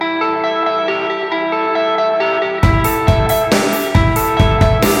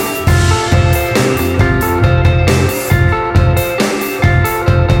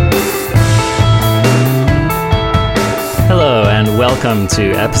welcome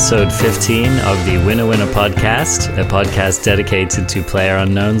to episode 15 of the Winner Winner podcast, a podcast dedicated to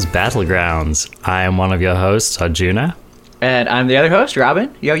PlayerUnknown's Battlegrounds. I am one of your hosts, Arjuna. And I'm the other host,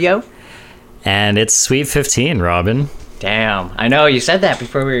 Robin. Yo, yo. And it's Sweet 15, Robin. Damn. I know, you said that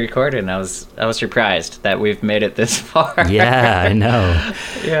before we recorded, and I was surprised that we've made it this far. Yeah, I know.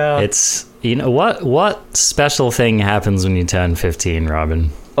 Yeah. It's, you know, what special thing happens when you turn 15,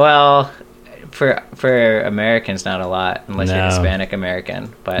 Robin? Well, for Americans, not a lot, unless you're Hispanic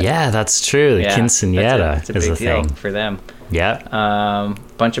American. But yeah, that's true. The quinceañera is a big deal thing for them. Yeah.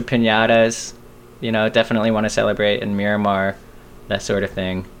 Bunch of piñatas. You know, definitely want to celebrate in Miramar, that sort of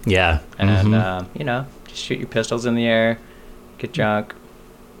thing. Yeah. And you know, just shoot your pistols in the air, get drunk.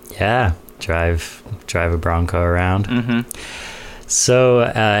 Yeah, drive a Bronco around. Mm-hmm. So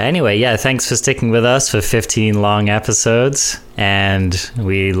anyway, yeah, thanks for sticking with us for 15 long episodes, and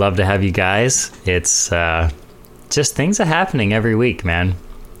we love to have you guys. It's just things are happening every week, man.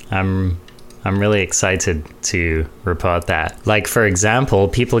 I'm really excited to report that. Like, for example,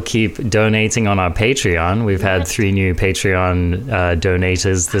 people keep donating on our Patreon. We've had 3 new Patreon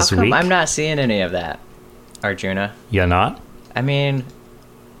donators this week. I'm not seeing any of that, Arjuna. You're not? I mean,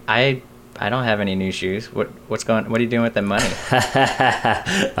 I don't have any new shoes. What are you doing with the money?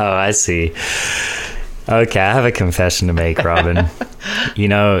 Oh, I see. Okay, I have a confession to make, Robin. You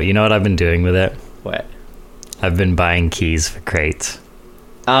know what I've been doing with it? What? I've been buying keys for crates.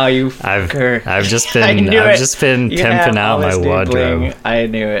 Oh, you fucker. I've just been pimping out my wardrobe. Bling. I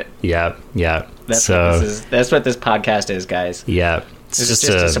knew it. Yeah. That's what this podcast is, guys. Yeah. It's just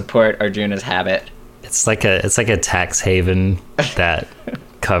to support Arjuna's habit. It's like a tax haven that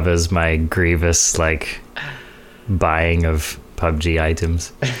covers my grievous buying of PUBG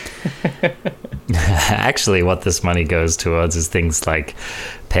items. Actually, what this money goes towards is things like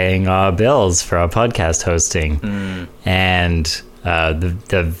paying our bills for our podcast hosting, and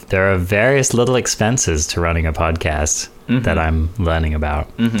there are various little expenses to running a podcast that I'm learning about.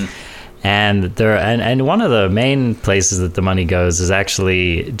 And and one of the main places that the money goes is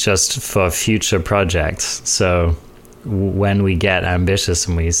actually just for future projects. So when we get ambitious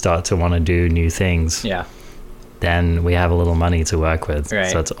and we start to want to do new things, then we have a little money to work with.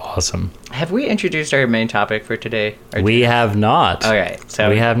 Right. So it's awesome. Have we introduced our main topic for today? We have not. Okay, so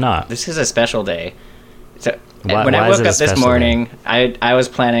we have not. This is a special day. So when I woke up this morning, I was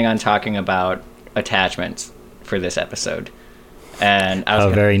planning on talking about attachments for this episode. And I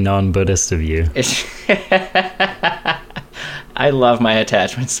was very non-Buddhist of you. I love my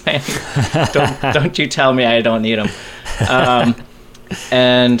attachments, man. Don't you tell me I don't need them.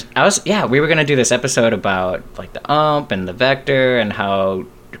 And we were going to do this episode about like the ump and the vector and how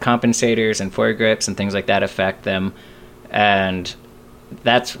compensators and foregrips and things like that affect them. And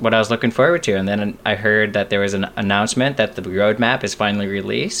that's what I was looking forward to. And then I heard that there was an announcement that the roadmap is finally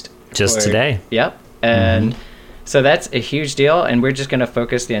released. Just today. Yep. And so that's a huge deal. And we're just going to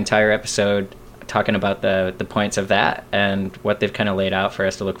focus the entire episode talking about the points of that and what they've kind of laid out for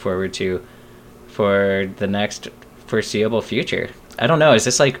us to look forward to for the next foreseeable future. I don't know. Is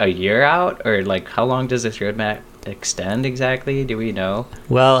this like a year out, or like how long does this roadmap extend exactly? Do we know?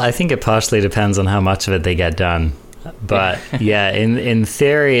 Well, I think it partially depends on how much of it they get done. But yeah, in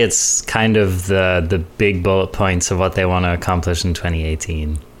theory, it's kind of the big bullet points of what they want to accomplish in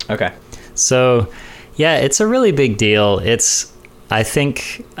 2018. Okay. So yeah, it's a really big deal. I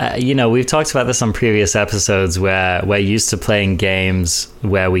think, we've talked about this on previous episodes where we're used to playing games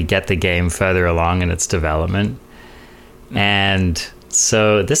where we get the game further along in its development. And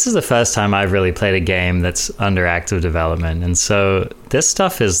so this is the first time I've really played a game that's under active development. And so this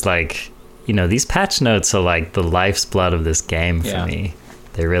stuff is like, these patch notes are like the life's blood of this game for me.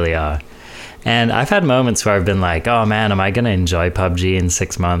 They really are. And I've had moments where I've been like, oh man, am I going to enjoy PUBG in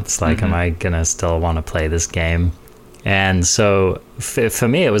 6 months? Like, am I going to still want to play this game? And so for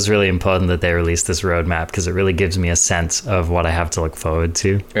me, it was really important that they released this roadmap because it really gives me a sense of what I have to look forward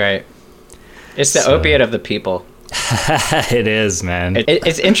to. Right. It's the opiate of the people. It is, man.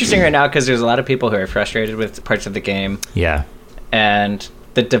 It's interesting right now because there's a lot of people who are frustrated with parts of the game. Yeah. And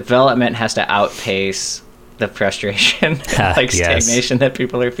the development has to outpace the frustration, stagnation that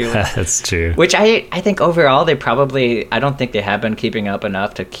people are feeling. That's true. Which I think overall I don't think they have been keeping up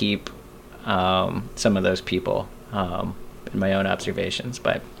enough to keep some of those people, in my own observations.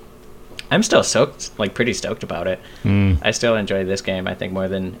 But I'm still pretty stoked about it. I still enjoy this game, I think, more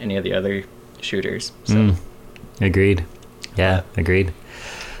than any of the other shooters. So. Agreed. Yeah, agreed.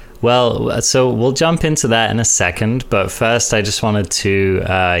 Well, so we'll jump into that in a second, but first I just wanted to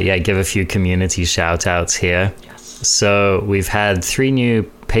give a few community shout outs here. Yes. So we've had 3 new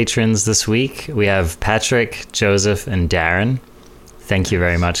patrons this week. We have Patrick, Joseph, and Darren. Thank you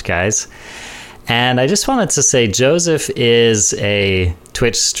very much, guys. And I just wanted to say Joseph is a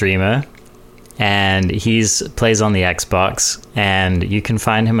Twitch streamer, and he's plays on the Xbox, and you can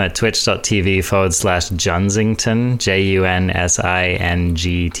find him at twitch.tv/Junsington,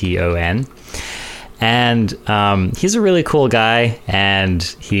 JUNSINGTON. And he's a really cool guy, and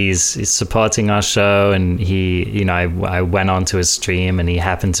he's supporting our show. And I went onto his stream, and he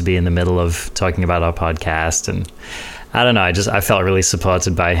happened to be in the middle of talking about our podcast. And I don't know, I felt really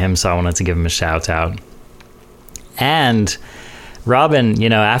supported by him, so I wanted to give him a shout out. And Robin,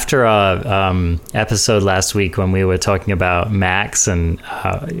 after our episode last week when we were talking about Max and,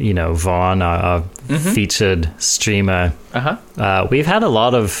 Vaughn, our featured streamer, we've had a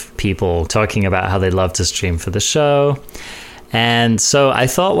lot of people talking about how they love to stream for the show. And so I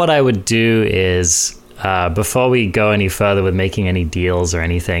thought what I would do is, before we go any further with making any deals or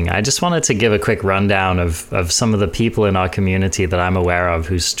anything, I just wanted to give a quick rundown of some of the people in our community that I'm aware of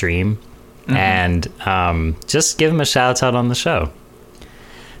who stream. And just give them a shout out on the show.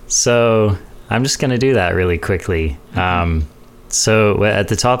 So I'm just going to do that really quickly. So at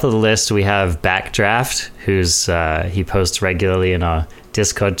the top of the list, we have Backdraft, he posts regularly in our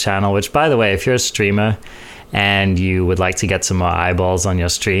Discord channel, which, by the way, if you're a streamer and you would like to get some more eyeballs on your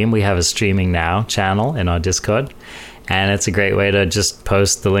stream, we have a Streaming Now channel in our Discord. And it's a great way to just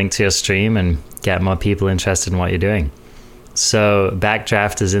post the link to your stream and get more people interested in what you're doing. So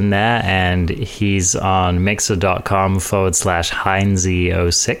Backdraft is in there, and he's on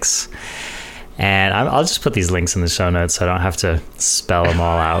mixer.com/Heinze06. And I'll just put these links in the show notes so I don't have to spell them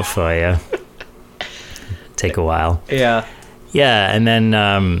all out for you. Take a while. Yeah. Yeah, and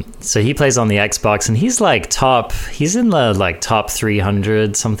then so he plays on the Xbox, and he's in the top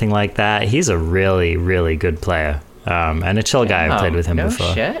 300, something like that. He's a really, really good player. And a chill guy. I've played with him before.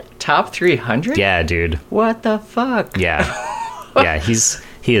 No shit? Top 300? Yeah, dude. What the fuck? Yeah. Yeah, he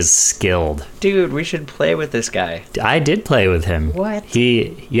is skilled. Dude, we should play with this guy. I did play with him. What?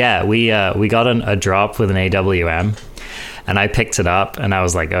 We got a drop with an AWM, and I picked it up, and I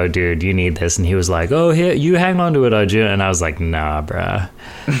was like, oh, dude, you need this. And he was like, oh, here, you hang on to it, Arjun. And I was like, nah, bruh.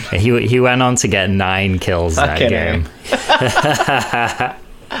 And he went on to get 9 kills that game.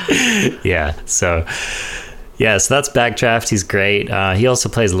 Yeah, so that's Backdraft. He's great. He also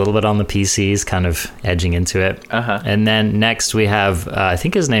plays a little bit on the PCs, kind of edging into it. And then next we have, I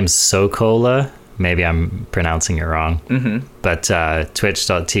think his name's Sokola. Maybe I'm pronouncing it wrong. But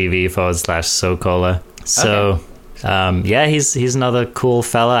twitch.tv/Sokola. So, he's another cool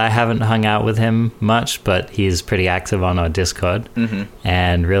fella. I haven't hung out with him much, but he's pretty active on our Discord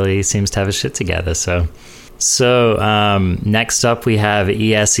and really seems to have his shit together. So next up we have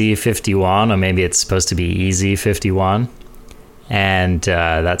ESE51, or maybe it's supposed to be Easy51, and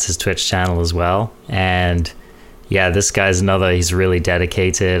that's his Twitch channel as well. And yeah, this guy's he's really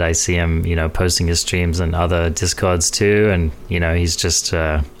dedicated. I see him, posting his streams in other Discords too, and he's just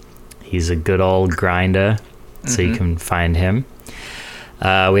he's a good old grinder, so you can find him.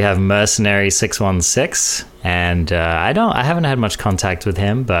 We have Mercenary616, and I haven't had much contact with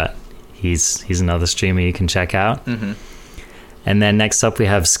him, but he's another streamer you can check out. And then next up we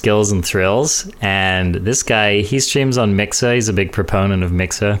have Skills and Thrills, and this guy, he streams on Mixer. He's a big proponent of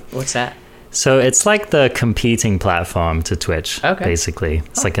Mixer. What's that? So it's like the competing platform to Twitch. Basically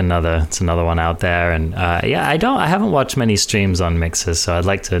it's like another one out there. And I haven't watched many streams on Mixer, so I'd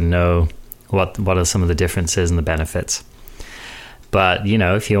like to know what are some of the differences and the benefits. But,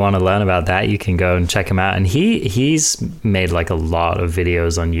 if you want to learn about that, you can go and check him out. And he's made like a lot of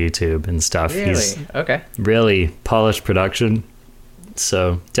videos on YouTube and stuff. Really? He's okay. Really polished production.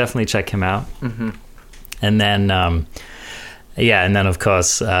 So definitely check him out. And then, and then of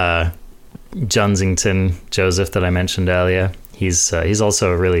course, Junsington Joseph that I mentioned earlier. He's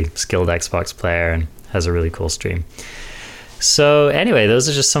also a really skilled Xbox player and has a really cool stream. So anyway, those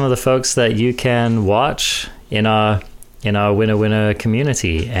are just some of the folks that you can watch in our winner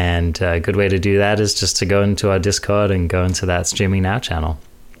community, and a good way to do that is just to go into our Discord and go into that Streaming Now channel.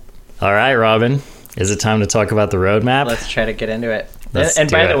 All right, Robin, is it time to talk about the roadmap? Let's try to get into it.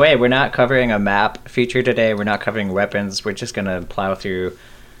 And by the way, we're not covering a map feature today. We're not covering weapons. We're just going to plow through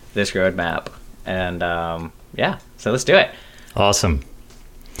this roadmap. And so let's do it. Awesome.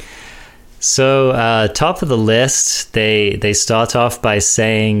 So top of the list, they start off by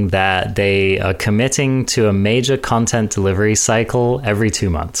saying that they are committing to a major content delivery cycle every 2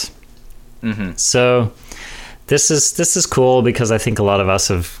 months. So this is cool, because I think a lot of us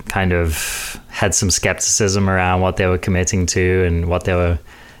have kind of had some skepticism around what they were committing to and what they were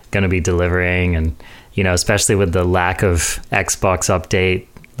going to be delivering. And, especially with the lack of Xbox update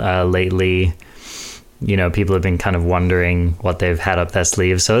lately, people have been kind of wondering what they've had up their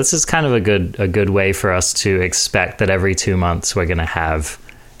sleeves. So this is kind of a good way for us to expect that every 2 months we're going to have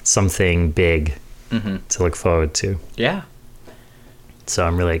something big to look forward to. Yeah. So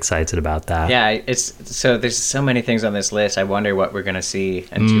I'm really excited about that. Yeah, there's so many things on this list. I wonder what we're going to see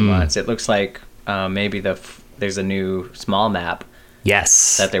in 2 months. It looks like maybe there's a new small map.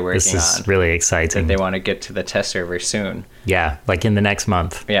 Yes. That they're working on. This is really exciting. That they want to get to the test server soon. Yeah, like in the next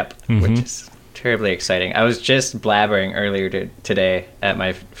month. Yep, which is terribly exciting. I was just blabbering earlier today at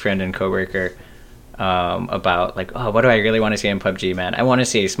my friend and coworker about like, oh, what do I really want to see in PUBG, man? I want to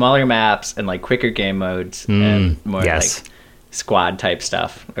see smaller maps and like quicker game modes and more like squad type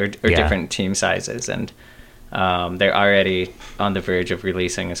stuff or different team sizes. And they're already on the verge of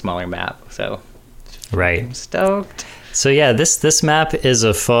releasing a smaller map. So I'm stoked. So yeah, this map is a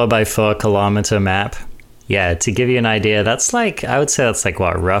 4x4 kilometer map. Yeah, to give you an idea, that's like, I would say that's like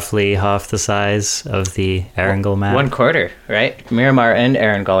what, roughly half the size of the Erangel map? 1/4, right? Miramar and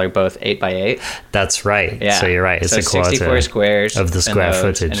Erangel are both 8x8. That's right. Yeah. So you're right. It's a quarter 64 squares of the square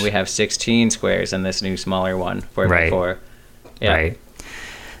footage. And we have 16 squares in this new smaller one, 4x4. Yeah. Right.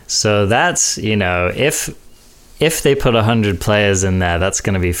 So that's, if they put 100 players in there, that's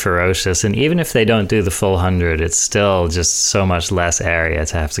going to be ferocious. And even if they don't do the full 100, it's still just so much less area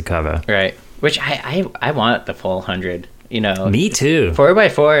to have to cover. Right. Which I want the full 100, Me too.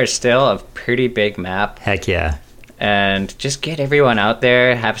 4x4 is still a pretty big map. Heck yeah. And just get everyone out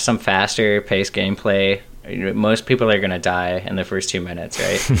there, have some faster paced gameplay. Most people are going to die in the first 2 minutes,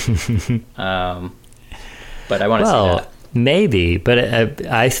 right? But I want to see that. Maybe, but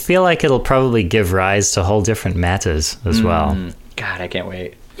I feel like it'll probably give rise to whole different metas as well. God, I can't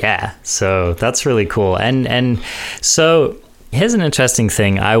wait. Yeah, so that's really cool. And so here's an interesting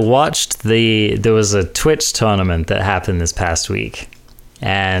thing. I watched there was a Twitch tournament that happened this past week,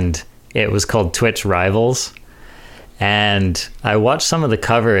 and it was called Twitch Rivals. And I watched some of the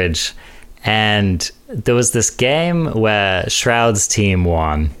coverage, and there was this game where Shroud's team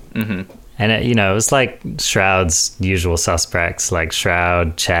won. And it was like Shroud's usual suspects, like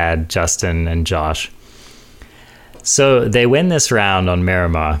Shroud, Chad, Justin, and Josh. So they win this round on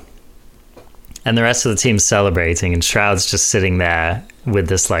Miramar, and the rest of the team's celebrating, and Shroud's just sitting there with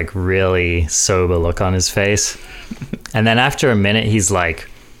this like really sober look on his face. And then after a minute, he's like,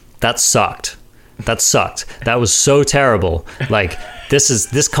 that sucked. That was so terrible. Like,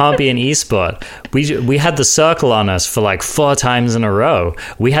 this can't be an esport. We had the circle on us for like 4 times in a row.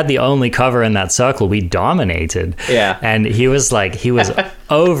 We had the only cover in that circle. We dominated. Yeah. And he was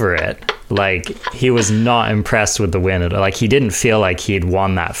over it. Like, he was not impressed with the win. Like, he didn't feel like he'd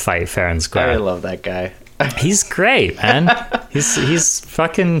won that fight fair and square. I love that guy. He's great, man. He's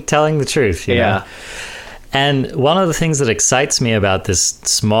fucking telling the truth. You know? And one of the things that excites me about this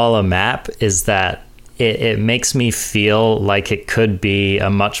smaller map is that it makes me feel like it could be a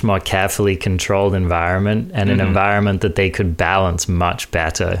much more carefully controlled environment, and an environment that they could balance much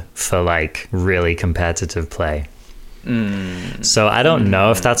better for like really competitive play. So I don't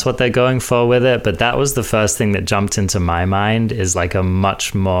know if that's what they're going for with it, but that was the first thing that jumped into my mind, is like a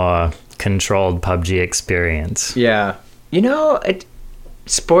much more controlled PUBG experience. Yeah.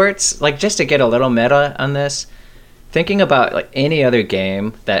 Sports, like, just to get a little meta on this, thinking about like any other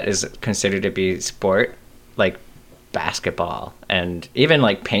game that is considered to be sport, like basketball and even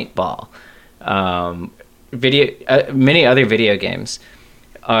like paintball, many other video games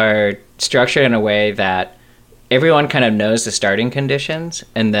are structured in a way that everyone kind of knows the starting conditions,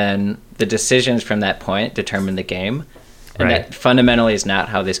 and then the decisions from that point determine the game. And that fundamentally is not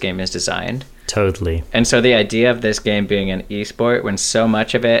how this game is designed. Totally. And so the idea of this game being an esport, when so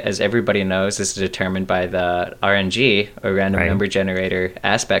much of it, as everybody knows, is determined by the RNG, or random number generator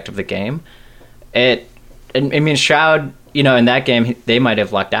aspect of the game, Shroud, in that game, they might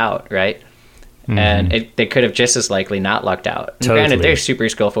have lucked out, right? And they could have just as likely not lucked out. Totally. Granted, they're super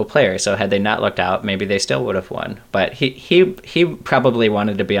skillful players, so had they not lucked out, maybe they still would have won. But he probably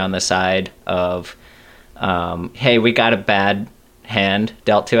wanted to be on the side of, hey, we got a bad hand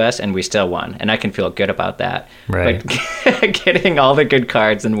dealt to us and we still won, and I can feel good about that. Right. But getting all the good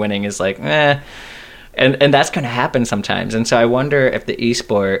cards and winning is like, and that's going to happen sometimes. And so I wonder if the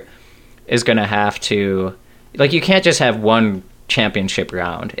esport is going to have to, like, you can't just have one championship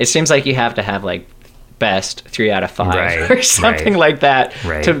round. It seems like you have to have like best 3 out of 5 or something like that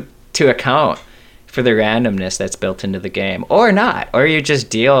to account for the randomness that's built into the game, or not, or you just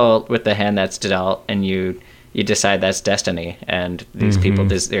deal with the hand that's dealt and you decide that's destiny and these people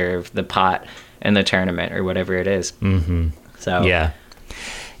deserve the pot in the tournament or whatever it is. So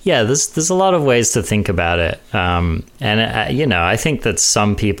Yeah, there's a lot of ways to think about it, and I think that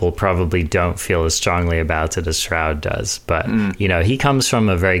some people probably don't feel as strongly about it as Shroud does. But he comes from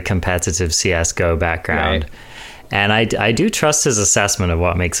a very competitive CS:GO background, Right. and I do trust his assessment of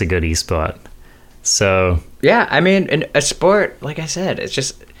what makes a good esport. So Yeah, I mean, in a sport, like I said, it's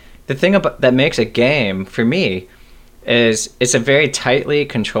just the thing about that makes a game for me is it's a very tightly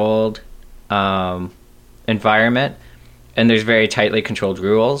controlled environment, and there's very tightly controlled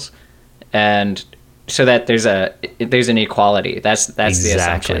rules, and so that there's an equality. That's the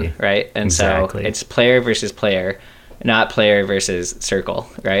assumption, right? And so it's player versus player, not player versus circle,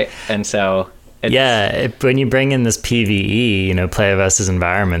 right? And so when you bring in this PvE, player versus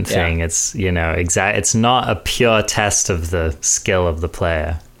environment thing, it's it's not a pure test of the skill of the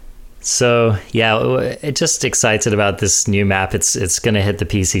player. So it just excited about this new map. It's going to hit the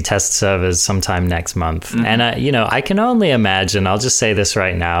PC test servers sometime next month, and I can only imagine. I'll just say this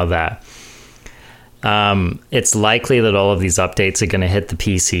right now that it's likely that all of these updates are going to hit the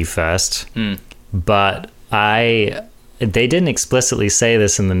PC first, but they didn't explicitly say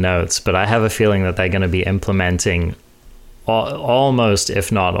this in the notes, but I have a feeling that they're going to be implementing almost,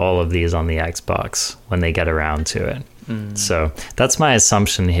 if not all of these on the Xbox when they get around to it. So that's my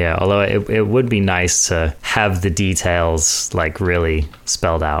assumption here, although it would be nice to have the details really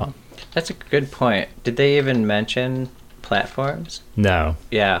spelled out. That's a good point. Did they even mention platforms? No.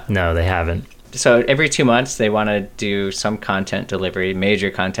 Yeah. No, they haven't. So every 2 months they want to do some content delivery,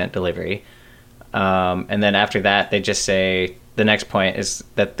 major content delivery. And then after that, they just say the next point is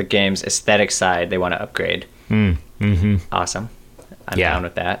that the game's aesthetic side they want to upgrade. Awesome. I'm down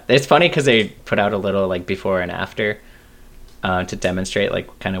with that. It's funny because they put out a little before and after to demonstrate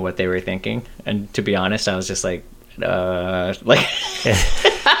kind of what they were thinking. And to be honest, I was just yeah,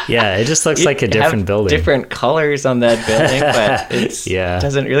 it just looks like a different building. Different colors on that building, but it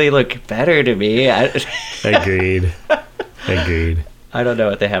doesn't really look better to me. Agreed. I don't know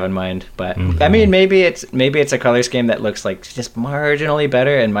what they have in mind, but I mean, maybe it's a color scheme that looks just marginally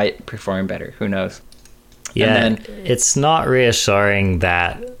better and might perform better. Who knows? Yeah, it's not reassuring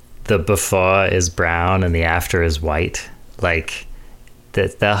that the before is brown and the after is white.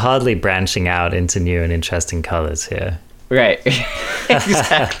 They're hardly branching out into new and interesting colors here. Right.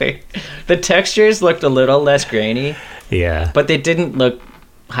 Exactly. The textures looked a little less grainy. Yeah. But they didn't look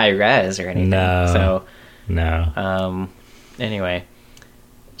high res or anything. No. Anyway.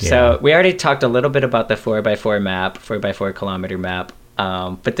 So we already talked a little bit about the 4x4 map, 4x4 kilometer map.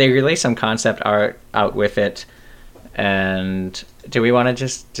 But they released some concept art out with it. And do we want to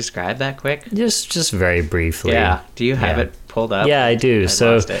just describe that quick? Just very briefly. Yeah. Do you have it pulled up? Yeah, I do.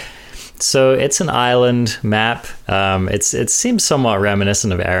 So it's an island map. It seems somewhat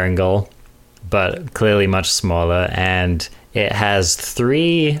reminiscent of Erangel, but clearly much smaller. And it has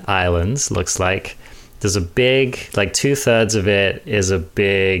 3 islands, looks like. There's a big, 2/3 of it is a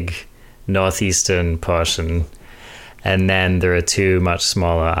big northeastern portion. And then there are 2 much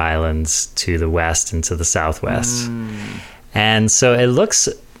smaller islands to the west and to the southwest. And so it looks,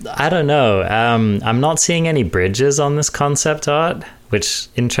 I don't know, I'm not seeing any bridges on this concept art, which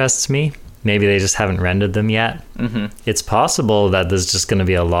interests me. Maybe they just haven't rendered them yet. It's possible that there's just going to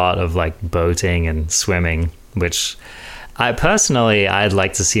be a lot of boating and swimming, which I'd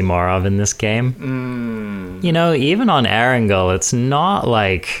like to see more of in this game. Even on Erangel, it's not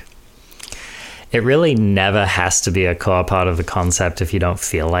it really never has to be a core part of the concept if you don't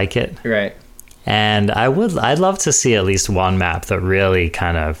feel like it. Right. And I'd love to see at least one map that really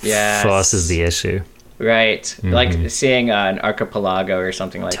kind of forces the issue. Right. Like seeing an archipelago or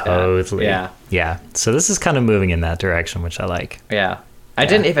something like that. Totally. Yeah. So this is kind of moving in that direction, which I like. Yeah. I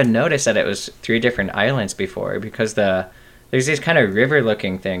didn't even notice that it was 3 different islands before because there's these kind of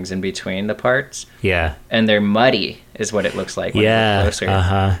river-looking things in between the parts. Yeah. And they're muddy, is what it looks like when you look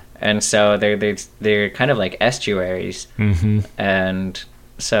closer. And so they're kind of like estuaries. And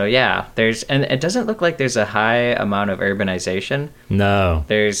so, and it doesn't look like there's a high amount of urbanization. No.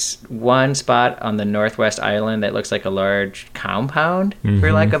 There's one spot on the northwest island that looks like a large compound,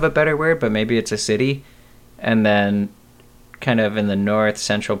 for lack of a better word, but maybe it's a city. And then kind of in the north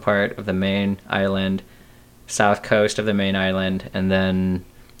central part of the main island, south coast of the main island, and then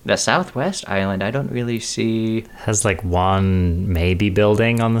the southwest island I don't really see. Has one maybe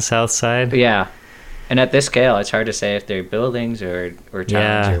building on the south side. Yeah. And at this scale it's hard to say if they're buildings or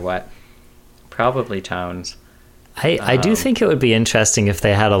towns or what. Probably towns. I do think it would be interesting if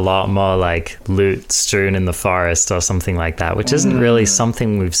they had a lot more loot strewn in the forest or something like that, which isn't really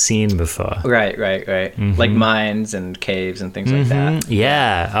something we've seen before. Right. Like mines and caves and things like that.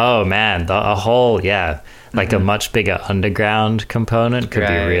 Yeah. Oh man, a whole like a much bigger underground component could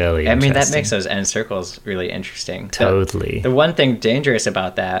be really I mean, interesting. that makes those end circles really interesting. Totally. The one thing dangerous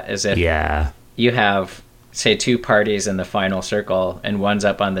about that is if you have, say, 2 parties in the final circle, and one's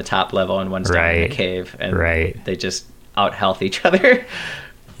up on the top level and one's down in the cave, and they just out-health each other.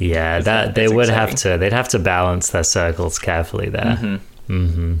 Yeah, they'd have to balance their circles carefully there.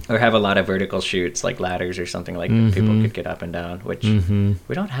 Or have a lot of vertical chutes, like ladders or something like that people could get up and down, which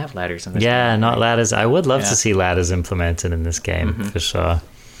we don't have ladders in this game. Yeah, not ladders. I would love to see ladders implemented in this game, for sure.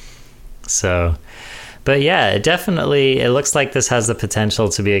 So, but yeah, it looks like this has the potential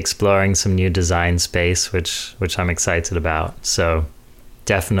to be exploring some new design space, which I'm excited about. So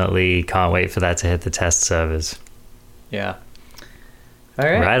definitely can't wait for that to hit the test servers. Yeah. All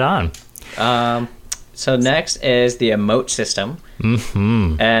right. Right on. So next is the emote system.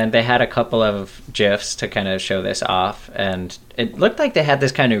 And they had a couple of GIFs to kind of show this off. And it looked like they had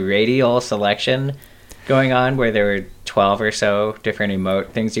this kind of radial selection going on where there were 12 or so different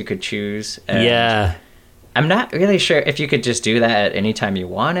emote things you could choose. And I'm not really sure if you could just do that at any time you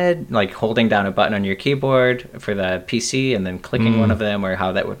wanted, like holding down a button on your keyboard for the PC and then clicking one of them, or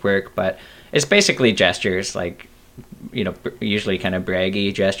how that would work. But it's basically gestures, like, you know, usually kind of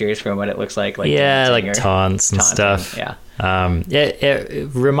braggy gestures from what it looks like like taunts and stuff. It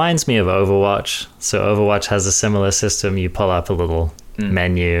reminds me of Overwatch. So Overwatch has a similar system. You pull up a little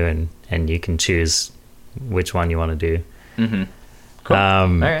menu and you can choose which one you want to do. Cool. All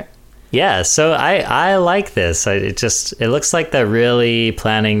right. Yeah, so I like this. It looks like they're really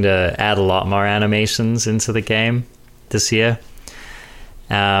planning to add a lot more animations into the game this year.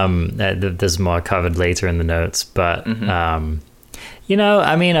 There's more covered later in the notes, but you know,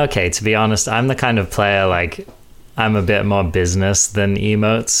 I mean, okay, to be honest, I'm the kind of player, like, I'm a bit more business than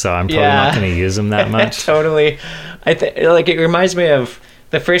emotes, so I'm probably not going to use them that much. Totally. Like, it reminds me of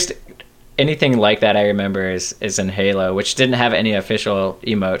the first anything like that I remember is in Halo, which didn't have any official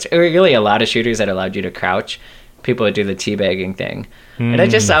emotes. It was really a lot of shooters that allowed you to crouch. People would do the teabagging thing. And I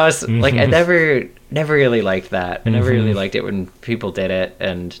was like, I never really liked that. I never really liked it when people did it,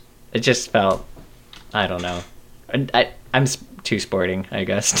 and it just felt, I don't know. I'm too sporting, I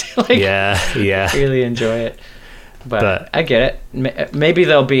guess, to really enjoy it. But I get it. Maybe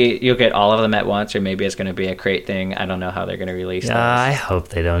you'll get all of them at once, or maybe it's going to be a crate thing. I don't know how they're going to release those. I hope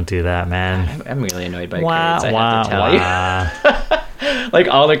they don't do that, man. I'm really annoyed by crates, I have to tell you. Like,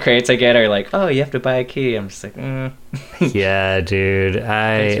 all the crates I get are like, oh, you have to buy a key. I'm just like, Yeah, dude.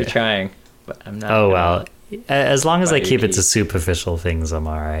 Thanks for trying, but I'm not. Oh, well. As long as they keep it to superficial things, I'm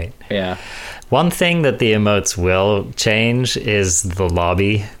all right. Yeah. One thing that the emotes will change is the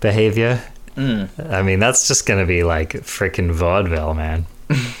lobby behavior. I mean, that's just going to be like freaking vaudeville, man.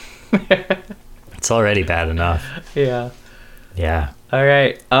 It's already bad enough. Yeah. Yeah. All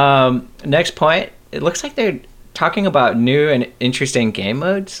right. Next point. It looks like they're talking about new and interesting game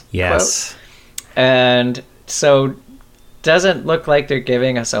modes. Yes. Quote. And so doesn't look like they're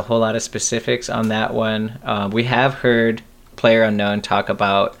giving us a whole lot of specifics on that one. We have heard PlayerUnknown talk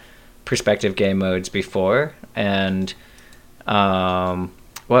about perspective game modes before, and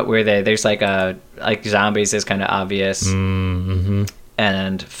what were they? There's like zombies is kind of obvious,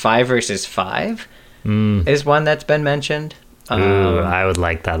 and 5 versus 5 is one that's been mentioned. Ooh, I would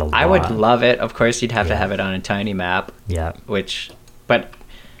like that a lot. I would love it. Of course, you'd have to have it on a tiny map. Yeah. But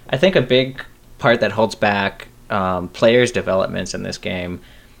I think a big part that holds back players' developments in this game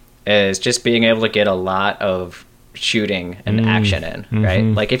is just being able to get a lot of shooting and action in, right?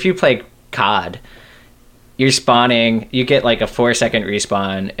 Like, if you play COD, you're spawning, you get like a 4-second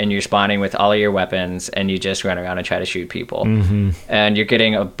respawn, and you're spawning with all of your weapons, and you just run around and try to shoot people. And you're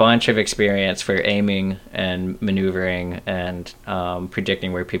getting a bunch of experience for aiming and maneuvering and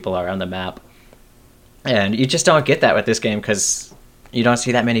predicting where people are on the map. And you just don't get that with this game because you don't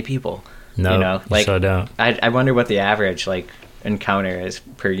see that many people. No, you know? Like, so don't. I wonder what the average like encounter is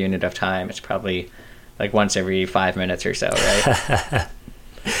per unit of time. It's probably like once every 5 minutes or so, right?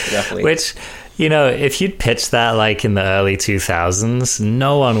 Roughly. Which, you know, if you'd pitched that like in the early 2000s,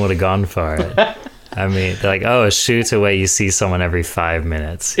 no one would have gone for it. I mean, they're like, oh, a shooter where you see someone every 5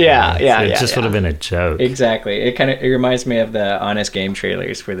 minutes. Yeah. It just would have been a joke. Exactly. It reminds me of the Honest Game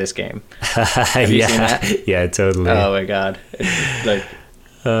trailers for this game. Have you seen that? Yeah, totally. Oh my god. It's like,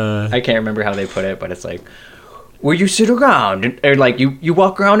 I can't remember how they put it, but it's like, where you sit around, or like you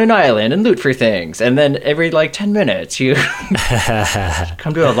walk around an island and loot for things, and then every like 10 minutes you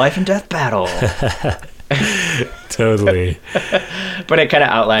come to a life and death battle. Totally. But it kind of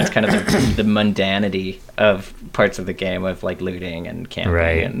outlines kind of the mundanity of parts of the game of like looting and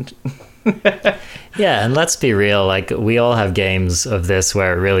camping, and Yeah, and let's be real, like we all have games of this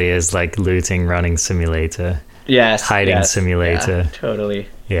where it really is like looting, running simulator, Yes. hiding simulator. Yeah, totally.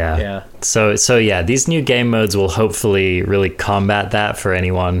 Yeah. Yeah. So yeah, these new game modes will hopefully really combat that for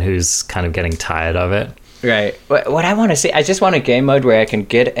anyone who's kind of getting tired of it. Right. What I want to see, I just want a game mode where I can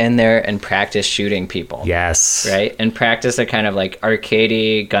get in there and practice shooting people. Yes. Right? And practice the kind of like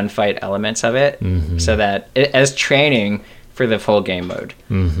arcadey gunfight elements of it, so that as training for the full game mode.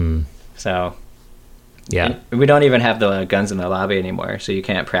 Mm-hmm. So yeah, we don't even have the guns in the lobby anymore, so you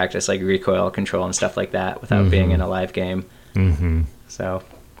can't practice like recoil control and stuff like that without being in a live game. Mm-hmm. So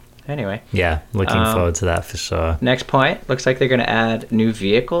anyway. Yeah, looking forward to that for sure. Next point, looks like they're going to add new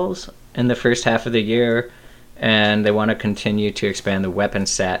vehicles in the first half of the year, and they want to continue to expand the weapon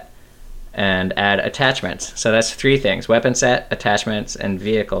set and add attachments. So that's 3 things: weapon set, attachments, and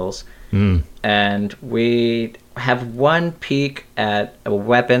vehicles. And we have one peek at a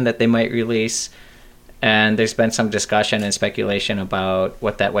weapon that they might release, and there's been some discussion and speculation about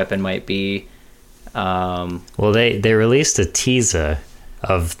what that weapon might be. Well, they released a teaser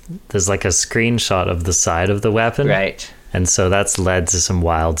of, there's like a screenshot of the side of the weapon. Right. And so that's led to some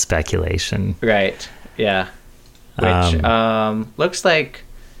wild speculation. Right. Yeah. Which looks like,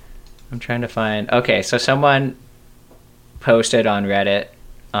 I'm trying to find. Okay, so someone posted on Reddit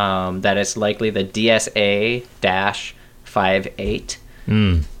that it's likely the DSA-58.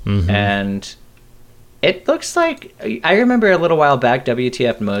 And it looks like, I remember a little while back,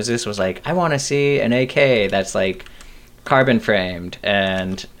 WTF Moses was like, I want to see an AK that's like carbon framed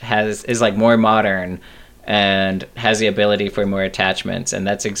and is like more modern and has the ability for more attachments, and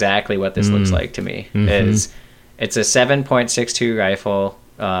that's exactly what this looks like to me. It's a 7.62 rifle,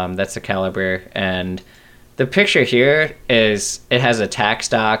 that's the caliber, and the picture here is it has a tack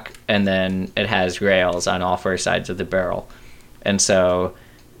stock and then it has rails on all 4 sides of the barrel, and so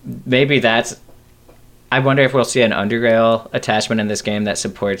maybe that's, I wonder if we'll see an underrail attachment in this game that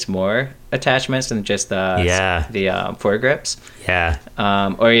supports more attachments than just the foregrips. Yeah.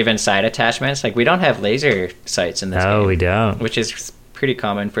 Or even side attachments. Like, we don't have laser sights in this game. No, we don't. Which is pretty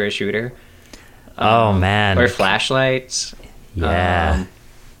common for a shooter. Oh, man. Or flashlights. Yeah.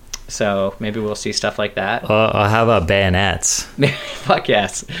 So maybe we'll see stuff like that. Or how about bayonets? Fuck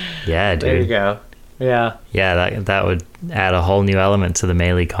yes. Yeah, dude. There you go. Yeah. Yeah, that would add a whole new element to the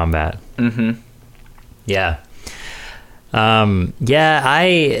melee combat. Yeah.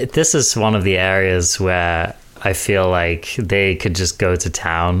 This is one of the areas where I feel like they could just go to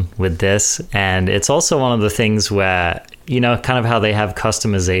town with this. And it's also one of the things where, you know, kind of how they have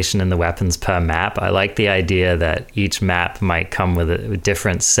customization in the weapons per map. I like the idea that each map might come with a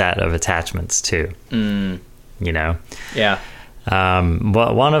different set of attachments too. You know? Yeah.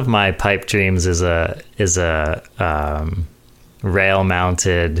 One of my pipe dreams is a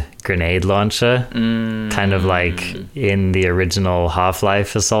rail-mounted grenade launcher, kind of like in the original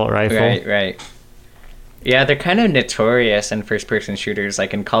Half-Life assault rifle. Right. Yeah, they're kind of notorious in first-person shooters.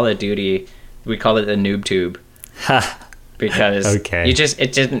 Like in Call of Duty, we call it the noob tube. Because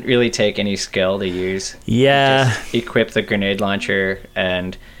it didn't really take any skill to use. Yeah. You just equip the grenade launcher,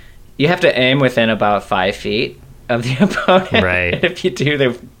 and you have to aim within about 5 feet of the opponent. Right. If you do,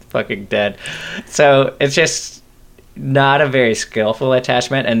 they're fucking dead. So it's just not a very skillful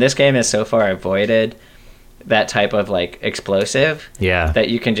attachment, and this game has so far avoided that type of like explosive that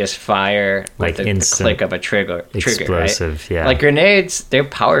you can just fire like with the click of a trigger explosive, right? Like grenades, they're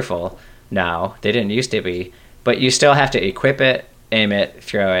powerful now. They didn't used to be, but you still have to equip it, aim it,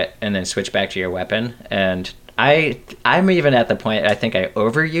 throw it, and then switch back to your weapon. And I'm even at the point, I think I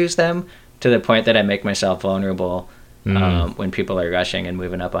overuse them to the point that I make myself vulnerable when people are rushing and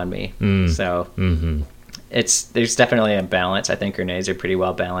moving up on me. So there's definitely a balance. I think grenades are pretty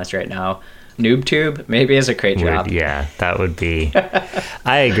well balanced right now. Noob tube maybe is a crate drop. Yeah, that would be.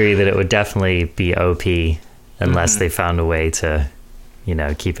 I agree that it would definitely be OP unless they found a way to, you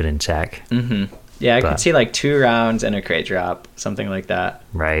know, keep it in check. Yeah, I could see like 2 rounds and a crate drop, something like that.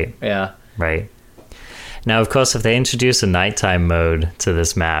 Right. Yeah. Right. Now, of course, if they introduce a nighttime mode to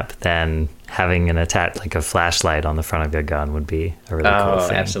this map, then having an attack like a flashlight on the front of your gun would be a really cool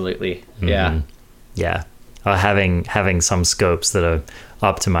thing. Oh, absolutely. Yeah. Yeah. Or having some scopes that are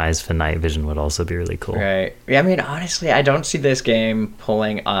optimized for night vision would also be really cool. Right. Yeah, I mean, honestly, I don't see this game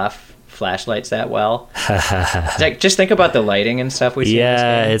pulling off flashlights that well. Like, just think about the lighting and stuff we see in this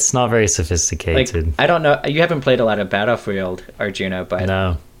game. It's not very sophisticated. Like, I don't know. You haven't played a lot of Battlefield, Arjuna, but...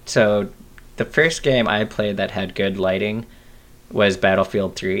 No. So, the first game I played that had good lighting was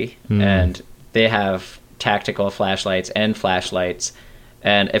Battlefield 3, and they have tactical flashlights and flashlights.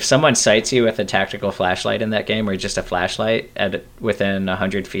 And if someone sights you with a tactical flashlight in that game, or just a flashlight within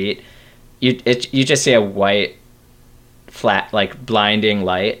 100 feet, you just see a white flat, like blinding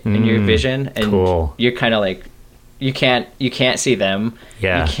light in your vision, and cool. you're kind of like you can't see them.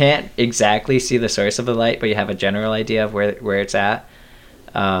 Yeah. You can't exactly see the source of the light, but you have a general idea of where it's at.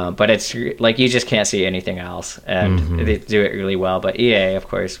 But it's like you just can't see anything else, and they do it really well. But EA, of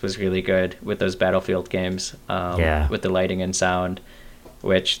course, was really good with those Battlefield games, with the lighting and sound,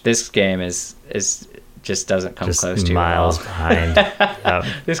 which this game is just doesn't come close to miles behind. Yep.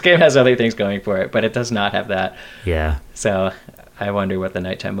 This game has other things going for it, but it does not have that. Yeah. So I wonder what the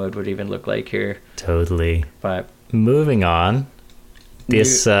nighttime mode would even look like here. Totally. But moving on.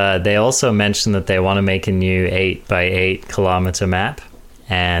 This they also mentioned that they want to make a new 8x8 kilometer map.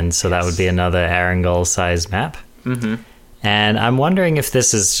 And so that would be another Erangel-sized map. Mm-hmm. And I'm wondering if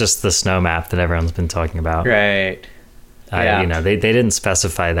this is just the snow map that everyone's been talking about. Right. Yeah. They didn't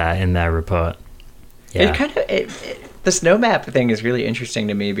specify that in their report. Yeah. The snow map thing is really interesting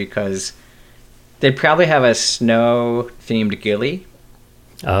to me because they probably have a snow-themed ghillie.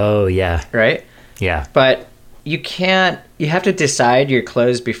 Oh, yeah. Right? Yeah. But you have to decide your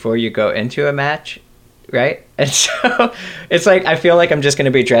clothes before you go into a match. Right? And so it's like I feel like I'm just going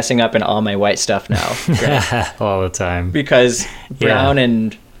to be dressing up in all my white stuff now. Right? All the time. Because brown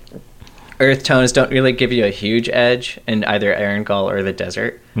and earth tones don't really give you a huge edge in either Erangel or the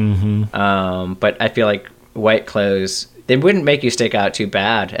desert. Mm-hmm. But I feel like white clothes, they wouldn't make you stick out too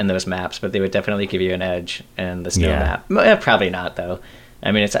bad in those maps, but they would definitely give you an edge in the snow map. Probably not, though.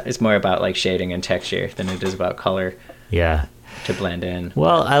 I mean, it's more about like shading and texture than it is about color. Yeah. To blend in.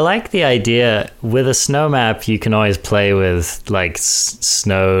 Well, I like the idea with a snow map. You can always play with like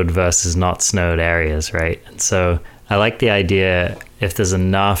snowed versus not snowed areas, right? And so I like the idea if there's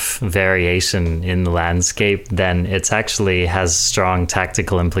enough variation in the landscape, then it's actually has strong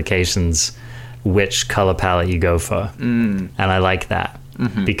tactical implications which color palette you go for. And I like that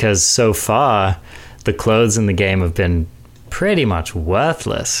because so far the clothes in the game have been pretty much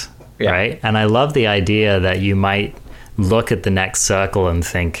worthless, right? And I love the idea that you might look at the next circle and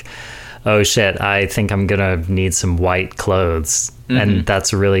think, oh shit, I think I'm gonna need some white clothes, and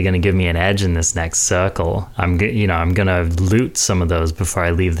that's really gonna give me an edge in this next circle. I'm gonna loot some of those before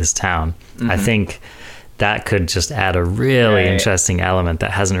I leave this town. I think that could just add a really interesting element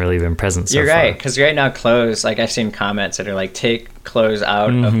that hasn't really been present so far. You're right, because right now clothes, like I've seen comments that are like, take clothes out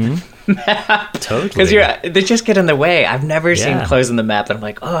of the map. Totally. Because they just get in the way. I've never seen clothes in the map that I'm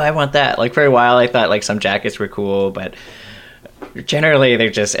like, oh, I want that. Like for a while I thought like some jackets were cool, but generally they're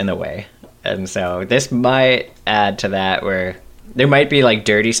just in the way. And so this might add to that, where there might be like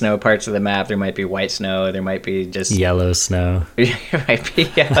dirty snow parts of the map, there might be white snow, there might be just yellow snow. There might be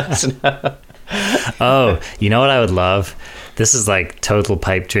yellow snow. Oh, you know what I would love? This is like total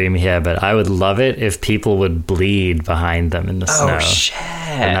pipe dream here, but I would love it if people would bleed behind them in the snow. Oh, shit.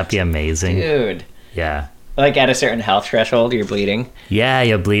 Wouldn't that be amazing? Dude. Yeah. Like at a certain health threshold, you're bleeding. Yeah,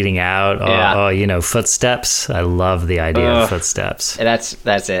 you're bleeding out. Or footsteps. I love the idea of footsteps.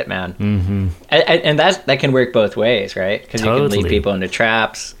 That's it, man. Mm-hmm. And that can work both ways, right? Because you can lead people into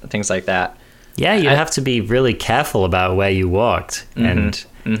traps, things like that. Yeah, you have to be really careful about where you walked, and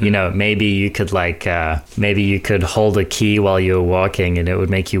maybe you could hold a key while you were walking, and it would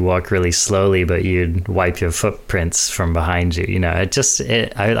make you walk really slowly, but you'd wipe your footprints from behind you.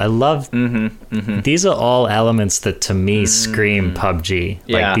 I love. These are all elements that to me scream PUBG.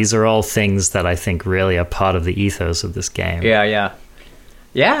 Like these are all things that I think really are part of the ethos of this game.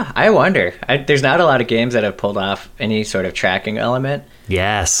 Yeah, I wonder. There's not a lot of games that have pulled off any sort of tracking element.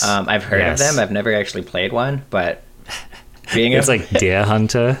 Yes. I've heard of them. I've never actually played one, but it's like Deer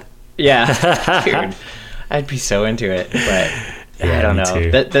Hunter. Yeah, dude, I'd be so into it, but I don't know.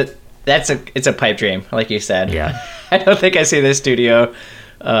 It's a pipe dream, like you said. Yeah, I don't think I see the studio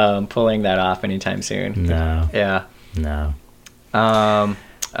pulling that off anytime soon. No. Yeah. No. Cool.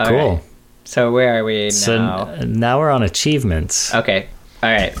 Right. So where are we now? So now we're on achievements. Okay.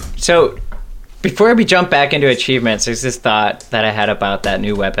 All right. So before we jump back into achievements, there's this thought that I had about that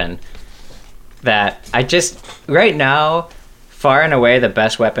new weapon that right now, far and away, the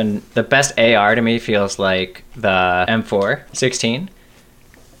best weapon, the best AR to me feels like the M416.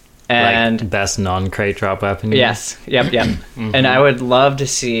 And like best non-crate drop weapon? Yes. Yep. Mm-hmm. And I would love to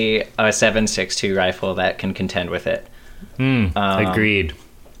see a 7.62 rifle that can contend with it. Agreed.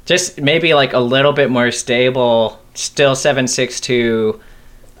 Just maybe like a little bit more stable, still 7.62,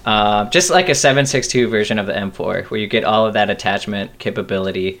 just like a 7.62 version of the M4, where you get all of that attachment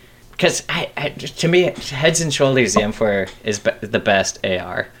capability. Because to me, heads and shoulders, the M4 is the best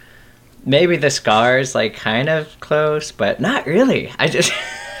AR. Maybe the Scar's like kind of close, but not really. I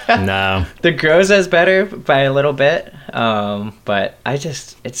No. The Groza's better by a little bit, but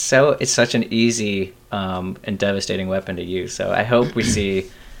it's such an easy and devastating weapon to use. So I hope we see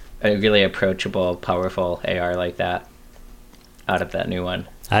a really approachable, powerful AR like that out of that new one.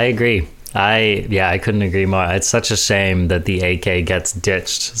 I agree. I couldn't agree more. It's such a shame that the AK gets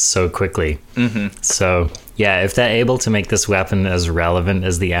ditched so quickly. So yeah, if they're able to make this weapon as relevant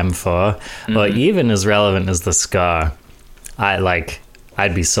as the M4, or even as relevant as the Scar,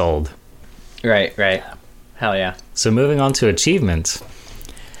 I'd be sold. Right. Hell yeah. So moving on to achievements.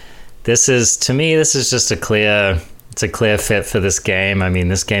 To me, this is just a clear fit for this game. I mean,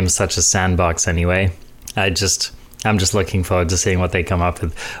 this game is such a sandbox anyway. I'm just looking forward to seeing what they come up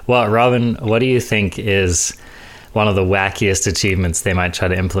with. Well, Robin, what do you think is one of the wackiest achievements they might try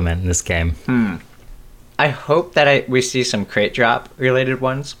to implement in this game? I hope that we see some crate drop related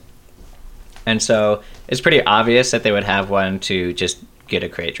ones. And so it's pretty obvious that they would have one to just get a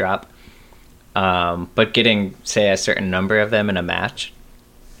crate drop. But getting, say, a certain number of them in a match.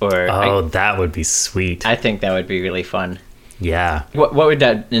 That would be sweet. I think that would be really fun. Yeah. What would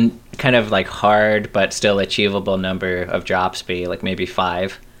that kind of like hard but still achievable number of drops be? Like maybe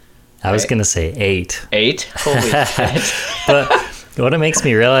 5? I was going to say 8. 8? Holy shit. But what it makes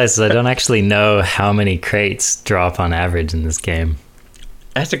me realize is I don't actually know how many crates drop on average in this game.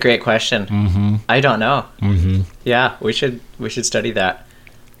 That's a great question. I don't know. Yeah, we should study that.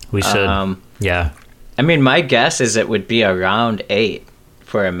 We should. Yeah. I mean, my guess is it would be around 8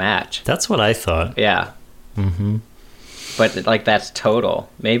 for a match. That's what I thought. Yeah. But like that's total.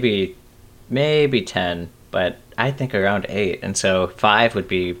 Maybe 10, but I think around 8. And so 5 would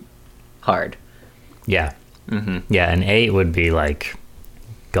be hard. Yeah. Yeah, and 8 would be like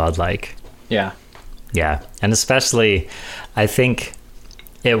godlike. Yeah. Yeah. And especially I think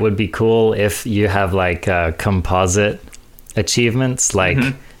it would be cool if you have like composite achievements,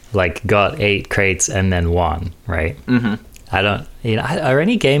 like got 8 crates and then 1, right? I don't, are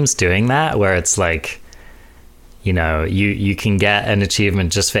any games doing that where it's like, you can get an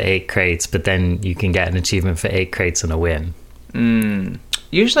achievement just for 8 crates, but then you can get an achievement for 8 crates and a win?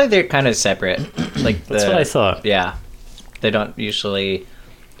 Usually they're kind of separate. Like that's what I thought. Yeah, they don't usually.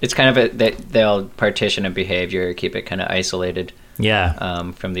 It's kind of they'll partition a behavior, keep it kind of isolated.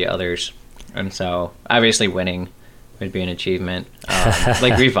 Yeah. From the others, and so obviously winning would be an achievement.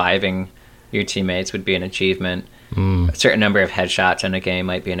 Like reviving your teammates would be an achievement. A certain number of headshots in a game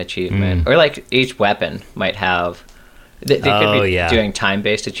might be an achievement, or like each weapon might have. They could be doing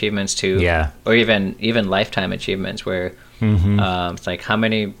time-based achievements too, or even lifetime achievements where it's like how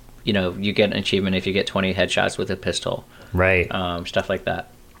many you get an achievement if you get 20 headshots with a pistol, right? Stuff like that.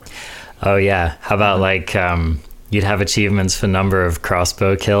 Oh yeah, how about like you'd have achievements for number of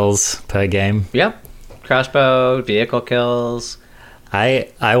crossbow kills per game? Yep, crossbow, vehicle kills.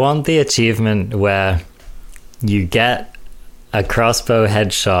 I want the achievement where you get a crossbow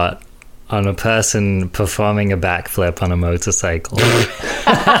headshot on a person performing a backflip on a motorcycle.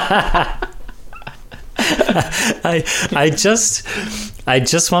 I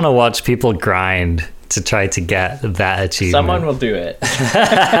just want to watch people grind to try to get that achievement. Someone will do it.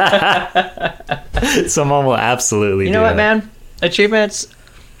 Someone will absolutely do it. You know what, man? Achievements,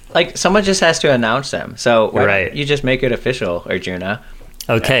 like, someone just has to announce them. So why don't you just make it official, Arjuna?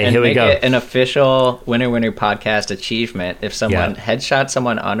 Okay, here we go. Make it an official Winner Podcast achievement if someone headshots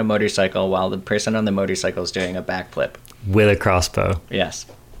someone on a motorcycle while the person on the motorcycle is doing a backflip. With a crossbow. Yes.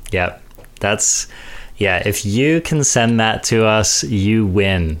 Yep. If you can send that to us, you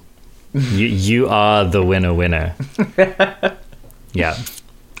win. You are the winner. Yeah.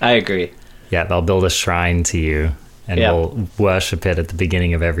 I agree. Yeah, they'll build a shrine to you and we'll worship it at the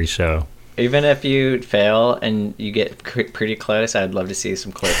beginning of every show. Even if you fail and you get pretty close, I'd love to see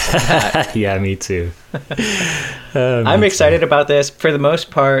some clips of that. Yeah, me too. I'm excited about this. For the most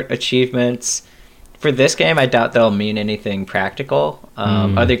part, achievements for this game, I doubt they'll mean anything practical.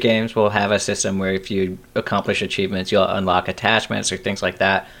 Other games will have a system where if you accomplish achievements, you'll unlock attachments or things like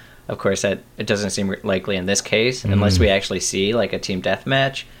that. Of course, it doesn't seem likely in this case, unless we actually see like a team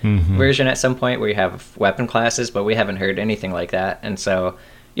deathmatch version at some point where you have weapon classes, but we haven't heard anything like that. And so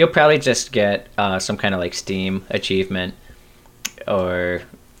you'll probably just get some kind of like Steam achievement or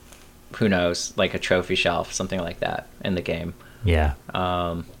who knows, like a trophy shelf, something like that in the game. Yeah.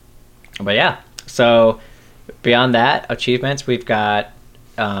 But yeah, so beyond that, achievements, we've got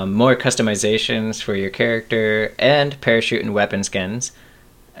more customizations for your character and parachute and weapon skins.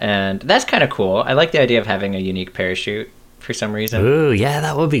 And that's kind of cool. I like the idea of having a unique parachute for some reason. Ooh, yeah,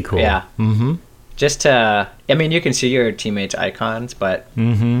 that would be cool. Yeah. Just to, I mean, you can see your teammates' icons, but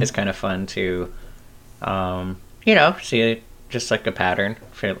it's kind of fun to, see just like a pattern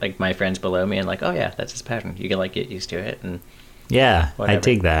for like my friends below me, and like, oh yeah, that's his pattern. You can like get used to it, and Yeah, whatever. I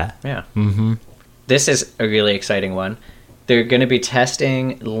dig that. Yeah. Mm-hmm. This is a really exciting one. They're going to be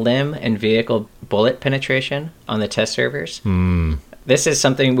testing limb and vehicle bullet penetration on the test servers. This is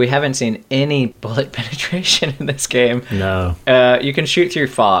something we haven't seen any bullet penetration in this game. No. You can shoot through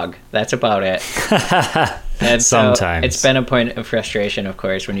fog. That's about it. And Sometimes. So it's been a point of frustration, of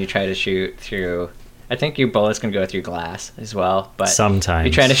course, when you try to shoot through. I think your bullets can go through glass as well, but Sometimes.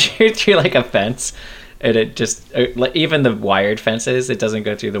 you're trying to shoot through like a fence, and it just like even the wired fences, it doesn't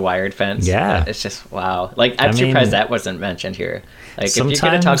go through the wired fence. Yeah. It's just wow. Like I'm surprised that wasn't mentioned here. Like if you're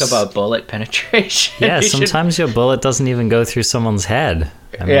gonna talk sometimes- about bullet penetration, Yeah, you should- sometimes your bullet doesn't even go through someone's head.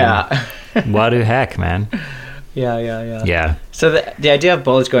 I mean, yeah. what the heck, man? Yeah. Yeah. So the idea of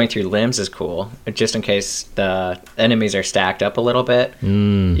bullets going through limbs is cool, just in case the enemies are stacked up a little bit.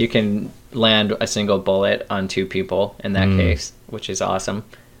 You can land a single bullet on 2 people in that case, which is awesome.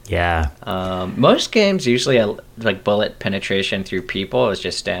 Yeah. Most games usually like bullet penetration through people is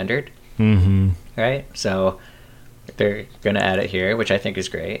just standard, right? So they're gonna add it here, which I think is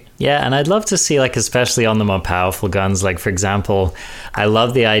great. Yeah, and I'd love to see, like, especially on the more powerful guns, like, for example, I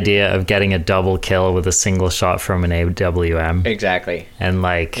love the idea of getting a double kill with a single shot from an AWM. Exactly. And,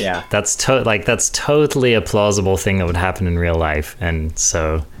 like, Yeah. that's totally a plausible thing that would happen in real life. And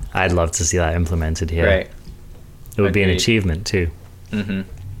so I'd love to see that implemented here. Right. It would be an Agreed. achievement, too.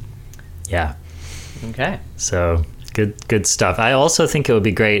 Yeah. Okay. So good stuff. I also think it would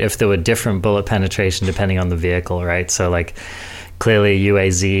be great if there were different bullet penetration depending on the vehicle, right? So like clearly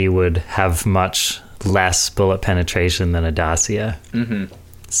UAZ would have much less bullet penetration than a Dacia.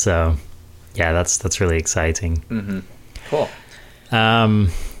 So yeah, that's really exciting. Cool.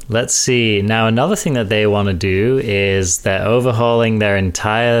 Let's see. Now another thing that they want to do is they're overhauling their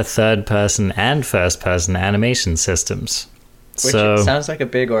entire third person and first person animation systems. Which So sounds like a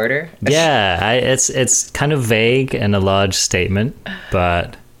big order. yeah, it's kind of vague and a large statement,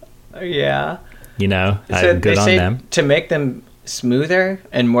 but Yeah. you know, So I'm good they on say them. to make them smoother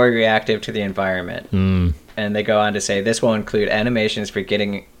and more reactive to the environment. And they go on to say this will include animations for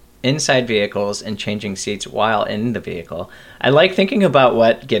getting inside vehicles and changing seats while in the vehicle. I like thinking about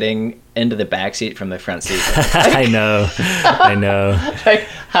what getting into the back seat from the front seat. I know. Like,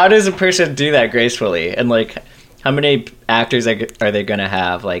 how does a person do that gracefully? And like, how many actors are they gonna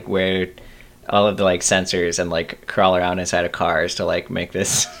have? Like, where all of the like sensors and like crawl around inside of cars to like make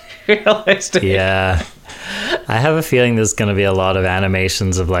this realistic? Yeah. I have a feeling there's going to be a lot of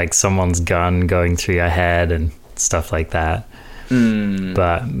animations of like someone's gun going through your head and stuff like that.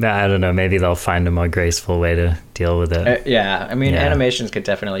 But I don't know, maybe they'll find a more graceful way to deal with it. Yeah, I mean, Yeah. animations could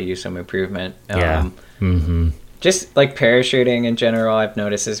definitely use some improvement. Yeah. Just like parachuting in general, I've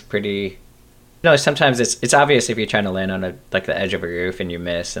noticed is pretty. No, sometimes it's obvious if you're trying to land on the edge of a roof and you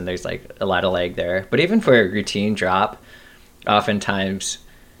miss, and there's like a lot of leg there. But even for a routine drop, oftentimes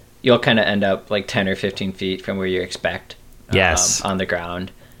you'll kind of end up like 10 or 15 feet from where you expect. Yes. On the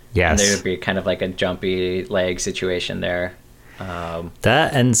ground. Yes. And there would be kind of like a jumpy leg situation there.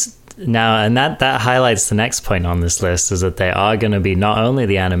 That highlights the next point on this list, is that they are going to be not only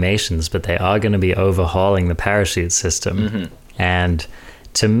the animations, but they are going to be overhauling the parachute system. And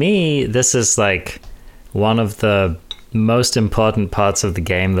to me, this is like one of the most important parts of the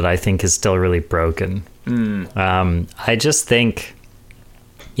game that I think is still really broken. I just think,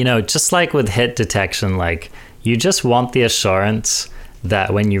 you know, just like with hit detection, like you just want the assurance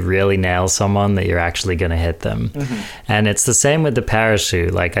that when you really nail someone that you're actually going to hit them. And it's the same with the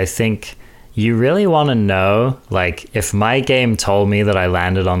parachute. Like, I think you really want to know, like, if my game told me that I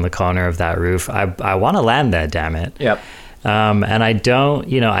landed on the corner of that roof, I want to land there, damn it. Yep. And I don't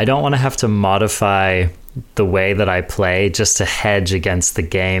want to have to modify the way that I play just to hedge against the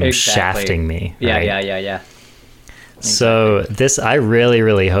game shafting me. Right? Yeah. So this, I really,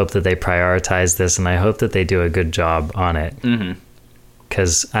 really hope that they prioritize this, and I hope that they do a good job on it.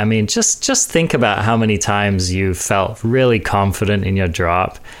 Because, I mean, just think about how many times you felt really confident in your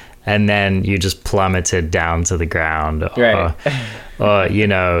drop, and then you just plummeted down to the ground. Right. Or you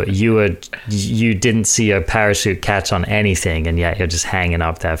know, you didn't see your parachute catch on anything, and yet you're just hanging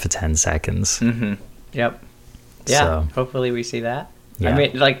up there for 10 seconds. Yep. Yeah. So, hopefully we see that. Yeah. I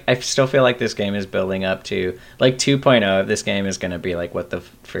mean, like, I still feel like this game is building up to, like, 2.0 of this game is going to be, like, what the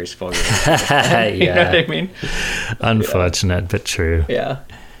first full game is. You know what I mean? Unfortunate, but true. Yeah.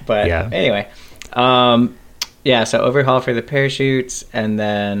 But anyway. So overhaul for the parachutes, and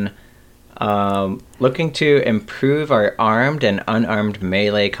then looking to improve our armed and unarmed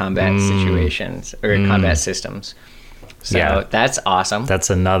melee combat situations, or combat systems. So that's awesome. That's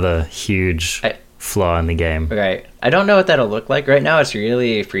another huge flaw in the game. Right. I don't know what that'll look like. Right now it's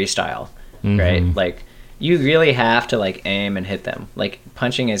really freestyle, right? Like, you really have to, like, aim and hit them. Like,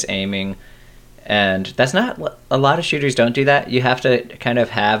 punching is aiming, and that's not... A lot of shooters don't do that. You have to kind of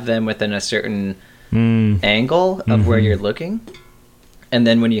have them within a certain angle of where you're looking. And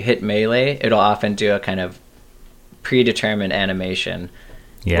then when you hit melee, it'll often do a kind of predetermined animation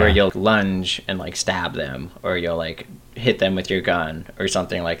where you'll lunge and, like, stab them, or you'll, like, hit them with your gun or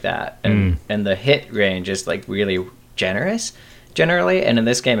something like that. And the hit range is, like, really generous generally, and in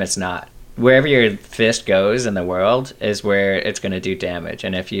this game it's not. Wherever your fist goes in the world is where it's going to do damage,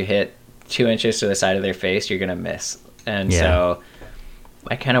 and if you hit 2 inches to the side of their face, you're going to miss. And so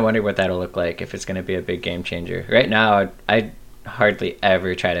I kind of wonder what that'll look like, if it's going to be a big game changer. Right now I hardly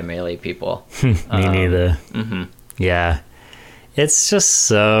ever try to melee people. Me neither. Yeah, it's just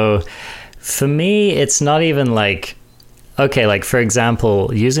so, for me it's not even like, okay, like for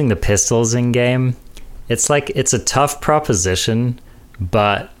example, using the pistols in game, it's like, it's a tough proposition,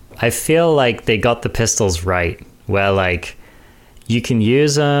 but I feel like they got the pistols right, where like you can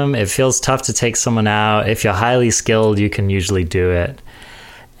use them, it feels tough to take someone out. If you're highly skilled, you can usually do it.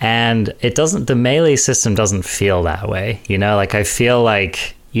 And it doesn't, the melee system doesn't feel that way, you know? Like, I feel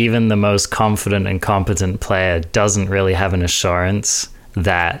like even the most confident and competent player doesn't really have an assurance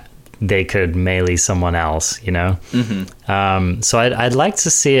that they could melee someone else, you know? So I'd like to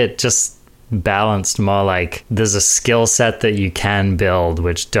see it just balanced more, like there's a skill set that you can build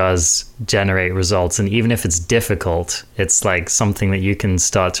which does generate results, and even if it's difficult, it's like something that you can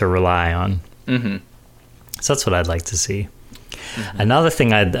start to rely on. So that's what I'd like to see. Another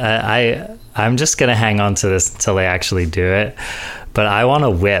thing I'm just gonna hang on to this until they actually do it, but I want a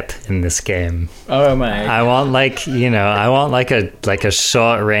whip in this game. Oh my! I want, like, you know, I want like a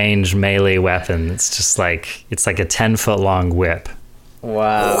short range melee weapon. It's just like, it's like a 10-foot long whip.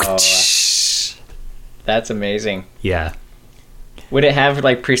 Wow, that's amazing. Yeah. Would it have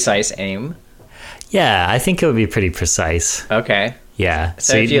like precise aim? Yeah, I think it would be pretty precise. Okay. Yeah.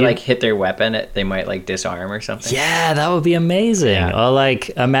 So if you like hit their weapon, they might like disarm or something. Yeah, that would be amazing. Yeah. Or like,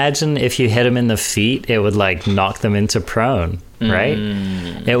 imagine if you hit them in the feet, it would like knock them into prone, right?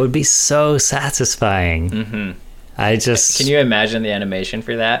 It would be so satisfying. I just... Can you imagine the animation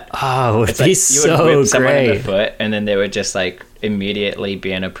for that? Oh, it would be like, so you would whip someone in great. the foot, and then they would just like immediately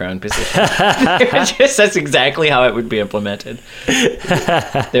be in a prone position. That's exactly how it would be implemented.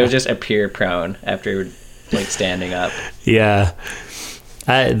 They would just appear prone after like standing up. Yeah.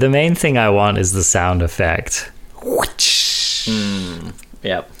 The main thing I want is the sound effect.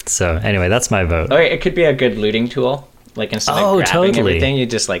 Yep. So anyway, that's my vote. Okay, it could be a good looting tool. Like, instead of grabbing everything, you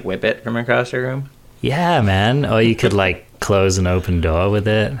just like whip it from across the room. Yeah, man. Or you could like close an open door with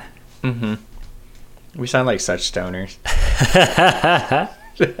it. We sound like such stoners.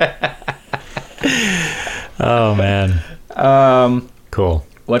 Oh man. Cool.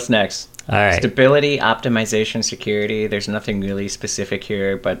 What's next? All right. Stability, optimization, security. There's nothing really specific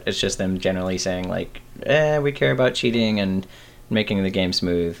here, but it's just them generally saying like, we care about cheating and making the game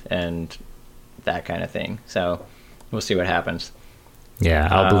smooth and that kind of thing. So we'll see what happens. Yeah,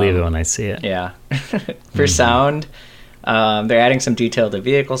 I'll believe it when I see it. Yeah. For sound, they're adding some detail to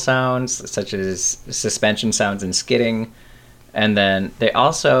vehicle sounds, such as suspension sounds and skidding. And then they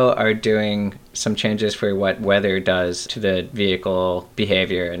also are doing some changes for what weather does to the vehicle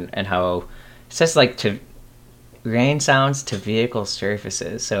behavior, and how it says like to rain sounds to vehicle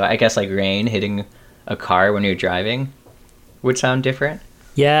surfaces. So I guess like rain hitting a car when you're driving would sound different.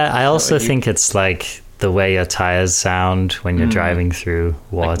 Yeah, I also think it's like the way your tires sound when you're driving through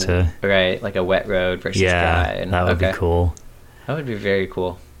water. Like, like a wet road versus dry. And, that would be cool. That would be very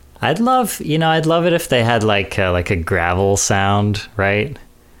cool. I'd love it if they had like a gravel sound, right?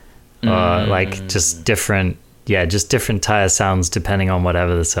 Or like just different tire sounds depending on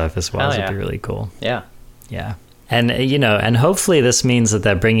whatever the surface was. It'd be really cool. Yeah. Yeah. And, and hopefully this means that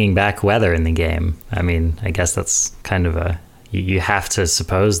they're bringing back weather in the game. I mean, I guess that's kind of you have to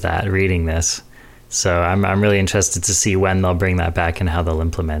suppose that reading this. So I'm really interested to see when they'll bring that back and how they'll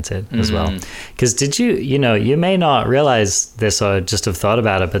implement it as well. Because did you may not realize this or just have thought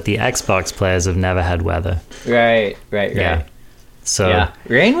about it, but the Xbox players have never had weather. Right. Yeah. So yeah,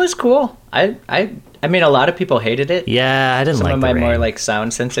 rain was cool. I mean, a lot of people hated it. Yeah, I didn't like the rain. Some of my more like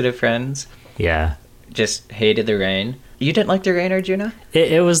sound sensitive friends. Yeah. Just hated the rain. You didn't like the rain, Arjuna?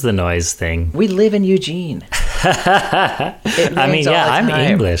 It was the noise thing. We live in Eugene. I mean, yeah, I'm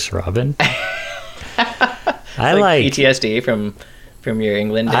English, Robin. I like PTSD from your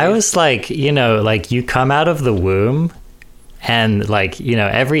England days. I was like, like you come out of the womb And like, you know,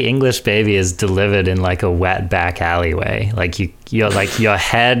 every English baby is delivered in like a wet back alleyway. Like you're like your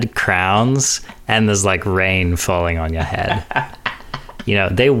head crowns and there's like rain falling on your head. You know,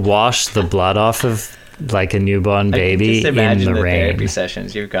 they wash the blood off of like a newborn baby just in imagine the rain. therapy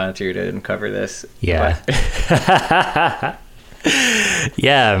sessions you've gone through to uncover this. Yeah.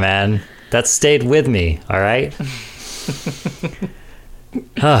 Yeah, man. That stayed with me. All right.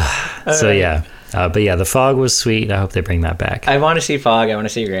 So yeah. But yeah, the fog was sweet. I hope they bring that back. I want to see fog. I want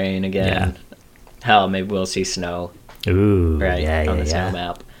to see rain again. Yeah. Hell, maybe we'll see snow. Ooh, right, on the snow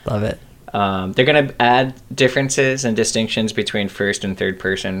map. Love it. They're going to add differences and distinctions between first and third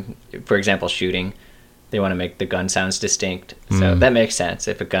person. For example, shooting. They want to make the gun sounds distinct. So that makes sense.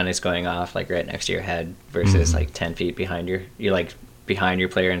 If a gun is going off like right next to your head versus like 10 feet behind you're like behind your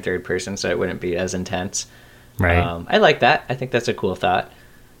player in third person, so it wouldn't be as intense. Right. I like that. I think that's a cool thought.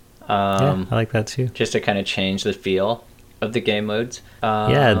 Yeah, I like that too. Just to kind of change the feel of the game modes.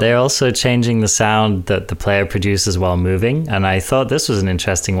 Yeah, they're also changing the sound that the player produces while moving. And I thought this was an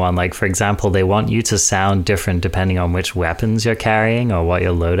interesting one. Like, for example, they want you to sound different depending on which weapons you're carrying or what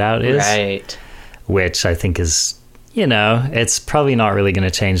your loadout is. Right. Which I think is, you know, it's probably not really going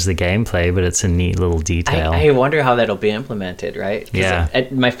to change the gameplay, but it's a neat little detail. I wonder how that'll be implemented, right? Yeah.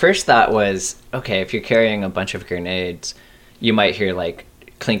 My first thought was, okay, if you're carrying a bunch of grenades, you might hear like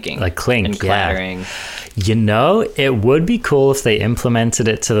clinking, like clink, and clattering. Yeah. You know, it would be cool if they implemented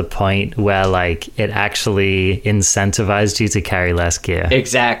it to the point where like it actually incentivized you to carry less gear.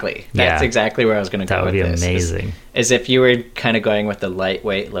 Exactly. That's exactly where I was going to go with this. That would be amazing. Is if you were kind of going with the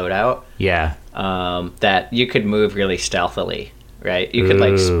lightweight loadout. Yeah. That you could move really stealthily, right? You could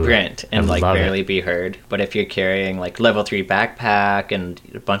like sprint and like barely be heard. But if you're carrying like level 3 backpack and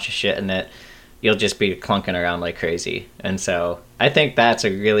a bunch of shit in it, you'll just be clunking around like crazy. And so I think that's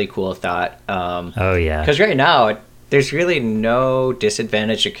a really cool thought. Oh, yeah. Because right now, there's really no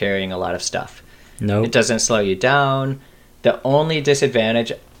disadvantage to carrying a lot of stuff. Nope. It doesn't slow you down. The only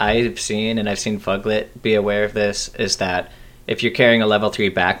disadvantage I've seen, and I've seen Fuglet be aware of this, is that if you're carrying a level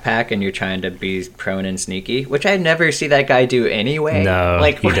 3 backpack and you're trying to be prone and sneaky, which I never see that guy do anyway. No,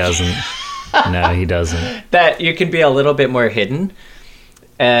 like, he doesn't. No, he doesn't. That you can be a little bit more hidden.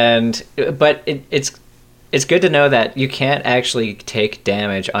 But it's good to know that you can't actually take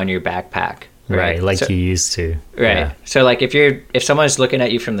damage on your backpack. Right, like so, you used to. Right. Yeah. So like if someone's looking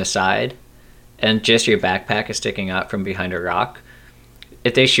at you from the side and just your backpack is sticking out from behind a rock,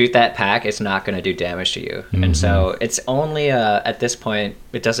 if they shoot that pack, it's not going to do damage to you. Mm-hmm. And so it's only at this point,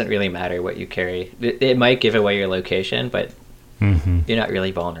 it doesn't really matter what you carry. It might give away your location, but you're not really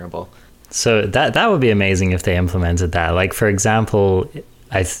vulnerable. So that would be amazing if they implemented that. Like, for example,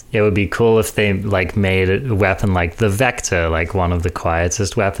 it would be cool if they like made a weapon like the Vector, like one of the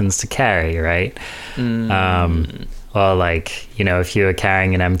quietest weapons to carry, right? Or like, you know, if you were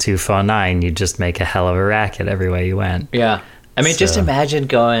carrying an M249, you'd just make a hell of a racket everywhere you went. Yeah. I mean, just imagine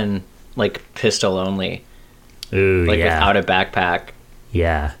going like pistol only. Ooh, like yeah. without a backpack.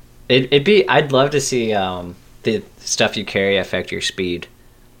 Yeah. I'd love to see the stuff you carry affect your speed.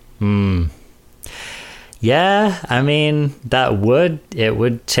 Yeah, I mean, it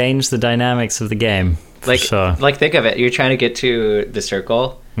would change the dynamics of the game. For sure. Like think of it. You're trying to get to the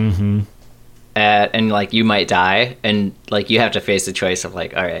circle. And like you might die, and like you have to face the choice of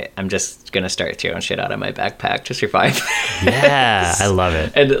like, all right, I'm just gonna start throwing shit out of my backpack to survive. Yeah, I love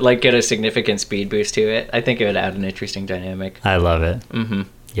it. And like get a significant speed boost to it. I think it would add an interesting dynamic. I love it.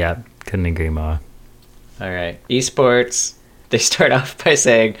 Yeah, couldn't agree more. All right, esports. They start off by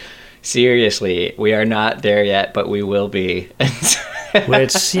saying, seriously, we are not there yet, but we will be.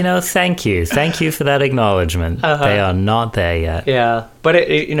 Which, you know, thank you for that acknowledgement. They are not there yet. Yeah, but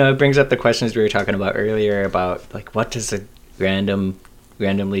it brings up the questions we were talking about earlier about like what does a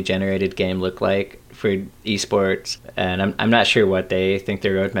randomly generated game look like for esports, and I'm not sure what they think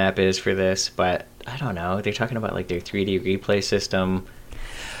their roadmap is for this, but I don't know. They're talking about like their 3D replay system.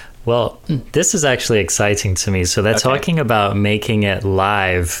 Well, this is actually exciting to me. So they're talking about making it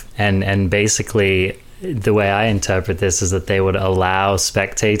live, and basically the way I interpret this is that they would allow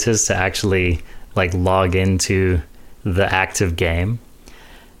spectators to actually like log into the active game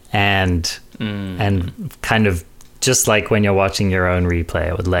and kind of just like when you're watching your own replay,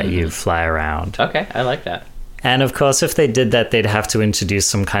 it would let you fly around. Okay, I like that. And of course, if they did that, they'd have to introduce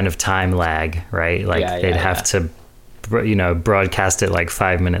some kind of time lag, right? Like they'd have to, you know, broadcast it like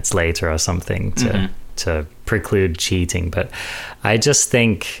 5 minutes later or something to preclude cheating. But I just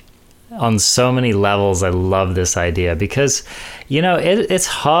think on so many levels, I love this idea because, it's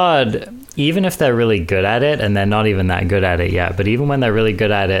hard, even if they're really good at it, and they're not even that good at it yet, but even when they're really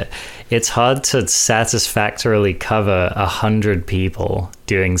good at it, it's hard to satisfactorily cover 100 people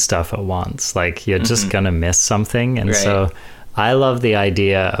doing stuff at once. Like, you're just going to miss something. And so I love the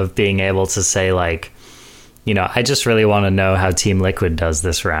idea of being able to say, like, I just really want to know how Team Liquid does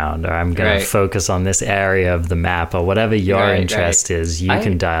this round, or I'm going to focus on this area of the map, or whatever your interest is, you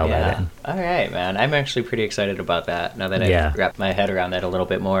can dial that in. All right, man. I'm actually pretty excited about that now that I've wrapped my head around that a little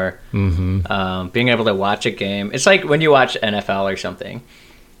bit more. Being able to watch a game. It's like when you watch NFL or something.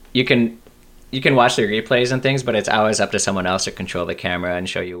 You can watch the replays and things, but it's always up to someone else to control the camera and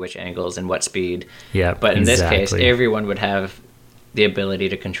show you which angles and what speed. Yeah, but in this case, everyone would have the ability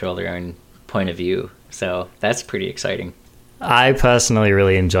to control their own point of view. So that's pretty exciting. I personally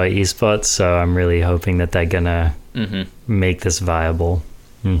really enjoy esports, so I'm really hoping that they're gonna make this viable.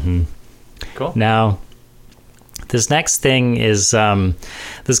 Cool. Now, this next thing is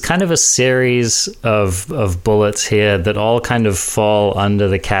there's kind of a series of bullets here that all kind of fall under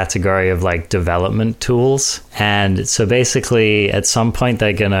the category of like development tools. And so basically at some point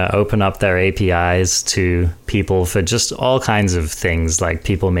they're going to open up their APIs to people for just all kinds of things, like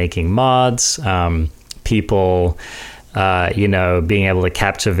people making mods, people being able to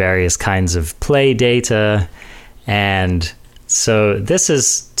capture various kinds of play data. And so this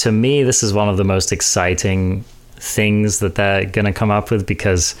is one of the most exciting things that they're going to come up with,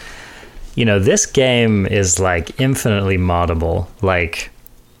 because this game is like infinitely moddable. Like,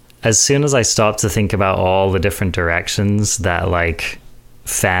 as soon as I stop to think about all the different directions that like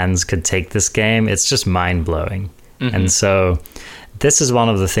fans could take this game, it's just mind-blowing. And so this is one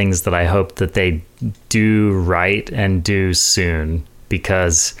of the things that I hope that they do right and do soon,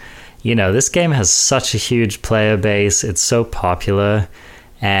 because this game has such a huge player base. It's so popular.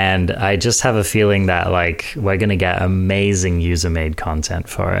 And I just have a feeling that like we're going to get amazing user-made content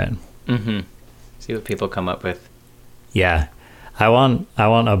for it. See what people come up with. Yeah. I want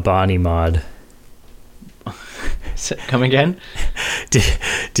a Barney mod. Come again?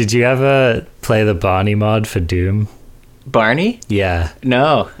 Did you ever play the Barney mod for Doom? Barney? Yeah.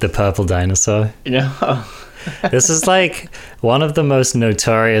 No. The purple dinosaur? No. This is like one of the most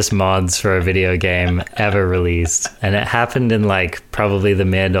notorious mods for a video game ever released, and it happened in like probably the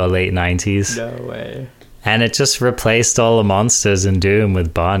mid or late 90s. No way. And it just replaced all the monsters in Doom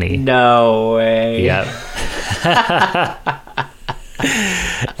with Barney. No way. Yep.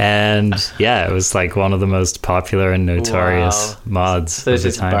 And yeah, it was like one of the most popular and notorious mods. So there's of the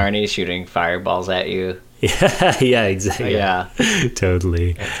just time. Barney shooting fireballs at you. Yeah, exactly. Yeah.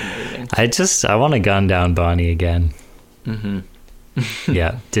 Totally. That's amazing. I want to gun down Barney again.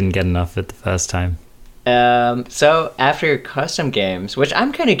 Yeah, didn't get enough of it the first time. So after custom games, which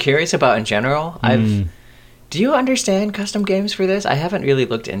I'm kind of curious about in general, do you understand custom games for this? I haven't really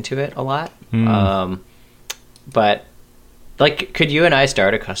looked into it a lot. But like, could you and I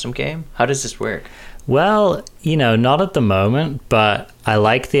start a custom game? How does this work? Well, not at the moment, but I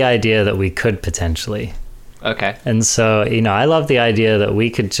like the idea that we could potentially. Okay. And so, I love the idea that we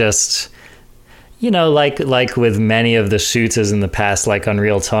could just, like with many of the shooters in the past, like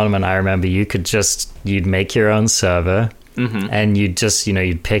Unreal Tournament, I remember you'd make your own server, and you'd just,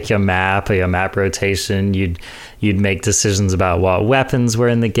 you'd pick your map or your map rotation, you'd make decisions about what weapons were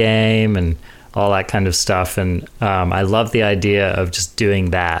in the game and all that kind of stuff. And I love the idea of just doing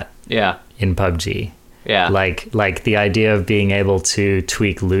that. Yeah. In PUBG. Yeah. Like the idea of being able to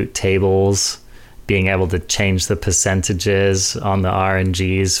tweak loot tables, being able to change the percentages on the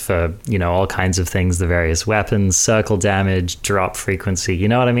RNGs for, all kinds of things, the various weapons, circle damage, drop frequency, you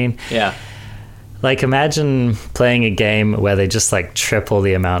know what I mean? Yeah. Like, imagine playing a game where they just like triple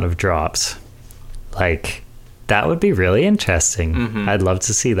the amount of drops. Like, that would be really interesting. I'd love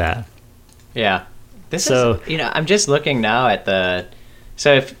to see that. Yeah. I'm just looking now at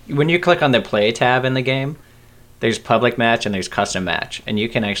so when you click on the play tab in the game, there's public match and there's custom match, and you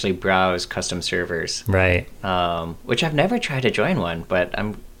can actually browse custom servers. Right. Which I've never tried to join one, but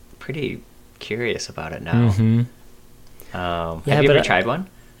I'm pretty curious about it now. Have you ever tried one?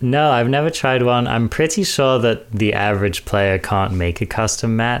 No, I've never tried one. I'm pretty sure that the average player can't make a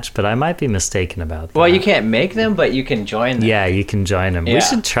custom match, but I might be mistaken about that. Well, you can't make them, but you can join them. Yeah, you can join them. Yeah. We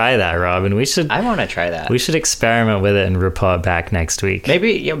should try that, Robin. I want to try that. We should experiment with it and report back next week.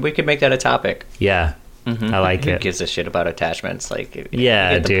 Maybe we could make that a topic. Yeah. I like it. Who gives a shit about attachments? Like,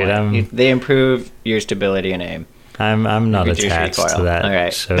 yeah, dude. They improve your stability and aim. I'm not attached to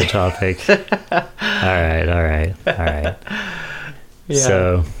that show topic. All right. Yeah.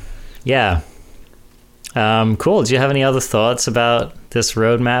 So, yeah. Cool. Do you have any other thoughts about this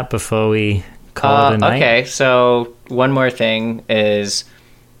roadmap before we call it a night? Okay, so one more thing is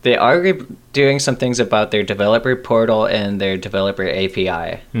they are doing some things about their developer portal and their developer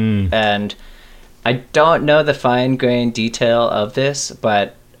API. And I don't know the fine-grained detail of this,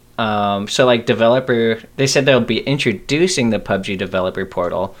 but so like they said they'll be introducing the PUBG developer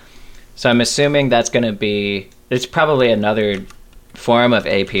portal. So I'm assuming that's going to be, it's probably another form of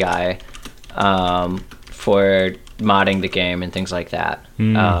API for modding the game and things like that,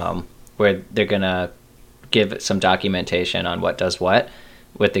 where they're going to give some documentation on what does what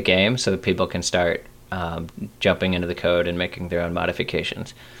with the game so that people can start jumping into the code and making their own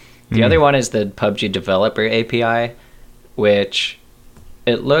modifications. The other one is the PUBG developer API, which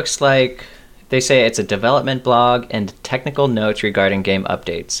it looks like they say it's a development blog and technical notes regarding game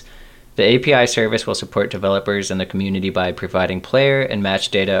updates. The API service will support developers in the community by providing player and match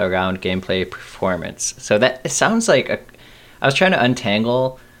data around gameplay performance. So that, it sounds like I was trying to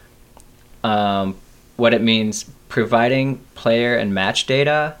untangle what it means providing player and match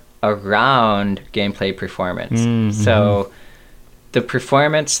data around gameplay performance. So the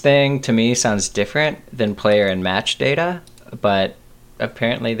performance thing to me sounds different than player and match data, but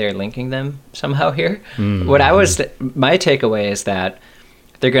apparently they're linking them somehow here. My takeaway is that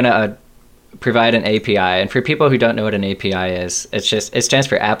they're going to provide an API, and for people who don't know what an API is, it stands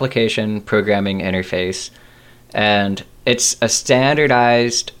for Application Programming Interface, and it's a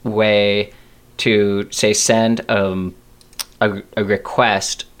standardized way to say send a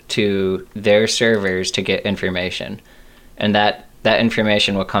request to their servers to get information, and that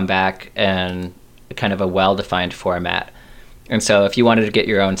information will come back in kind of a well-defined format. And so if you wanted to get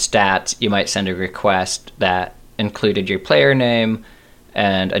your own stats, you might send a request that included your player name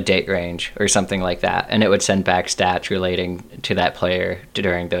and a date range or something like that, and it would send back stats relating to that player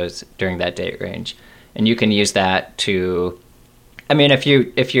during that date range. And you can use that to, I mean, if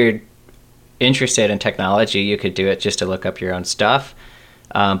you're interested in technology, you could do it just to look up your own stuff.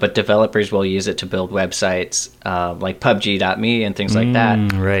 But developers will use it to build websites like PUBG.me and things like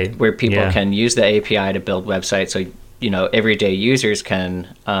that, right? Where people can use the API to build websites. So everyday users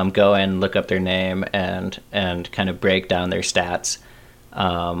can go and look up their name and kind of break down their stats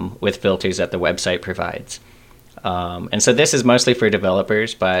with filters that the website provides. And so this is mostly for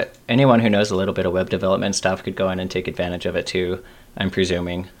developers, but anyone who knows a little bit of web development stuff could go in and take advantage of it too, I'm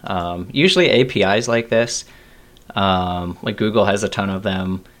presuming. Usually APIs like this, like Google has a ton of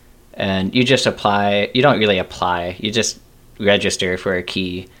them, and you just apply. You don't really apply. You just register for a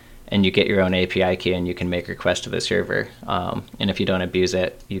key, and you get your own API key, and you can make requests to the server. And if you don't abuse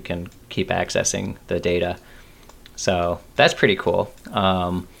it, you can keep accessing the data. So that's pretty cool.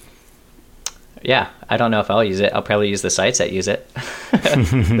 Yeah, I don't know if I'll use it. I'll probably use the sites that use it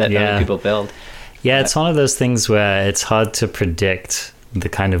that other people build. Yeah, it's one of those things where it's hard to predict the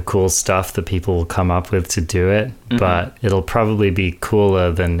kind of cool stuff that people will come up with to do it, but it'll probably be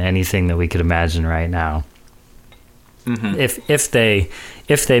cooler than anything that we could imagine right now. If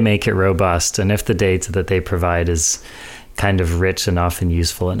they make it robust, and if the data that they provide is kind of rich enough and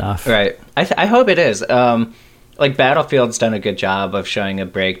useful enough. Right. I hope it is. Like Battlefield's done a good job of showing a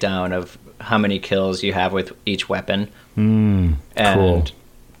breakdown of how many kills you have with each weapon. And cool.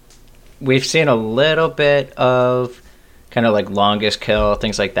 We've seen a little bit of kind of like longest kill,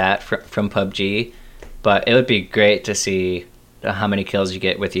 things like that from PUBG, but it would be great to see how many kills you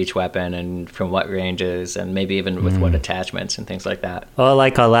get with each weapon and from what ranges, and maybe even with what attachments and things like that. Well,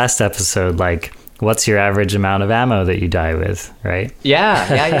 like our last episode, like what's your average amount of ammo that you die with, right?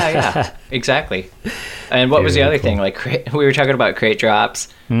 Yeah. Exactly. And what was the other thing? Like we were talking about crate drops.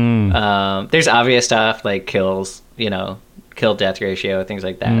 There's obvious stuff like kills, kill death ratio, things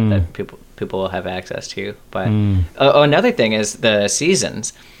like that that people will have access to. But another thing is the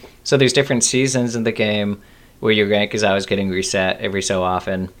seasons. So there's different seasons in the game where your rank is always getting reset every so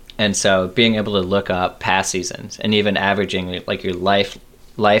often, and so being able to look up past seasons and even averaging like your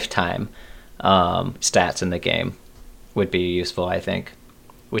lifetime stats in the game would be useful, I think,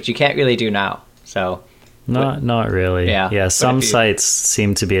 which you can't really do now. So not really. Yeah. Some sites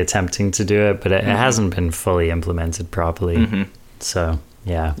seem to be attempting to do it, but it hasn't been fully implemented properly. So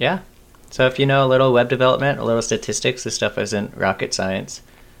yeah. So if you know a little web development, a little statistics, this stuff isn't rocket science,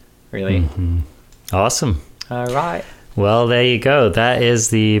 really. Awesome. All right. Well, there you go. That is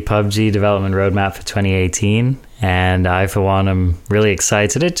the PUBG development roadmap for 2018. And I, for one, am really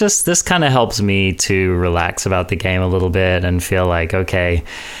excited. This kind of helps me to relax about the game a little bit and feel like, okay,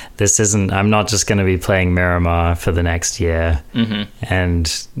 I'm not just going to be playing Miramar for the next year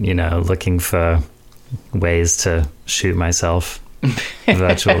and, looking for ways to shoot myself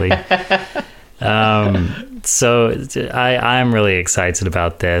virtually. So I'm really excited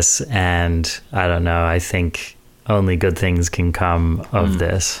about this, and I don't know, I think only good things can come of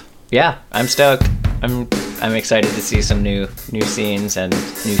this. Yeah, I'm stoked. I'm excited to see some new scenes and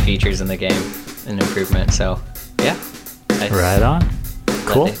new features in the game and improvement. So yeah, right on.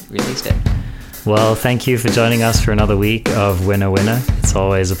 Cool. They released it. Well, thank you for joining us for another week of Winner Winner. It's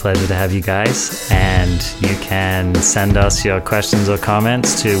always a pleasure to have you guys. And you can send us your questions or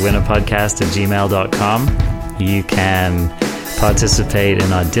comments to winnerpodcast@gmail.com. You can participate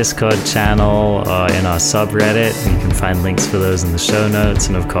in our Discord channel or in our subreddit. You can find links for those in the show notes.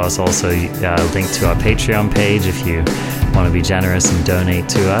 And of course, also a link to our Patreon page if you want to be generous and donate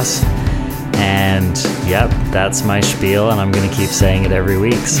to us. And yep, that's my spiel, and I'm going to keep saying it every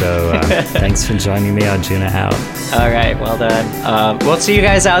week. So thanks for joining me. Arjuna out. All right, well done. We'll see you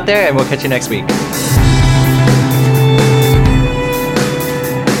guys out there, and we'll catch you next week.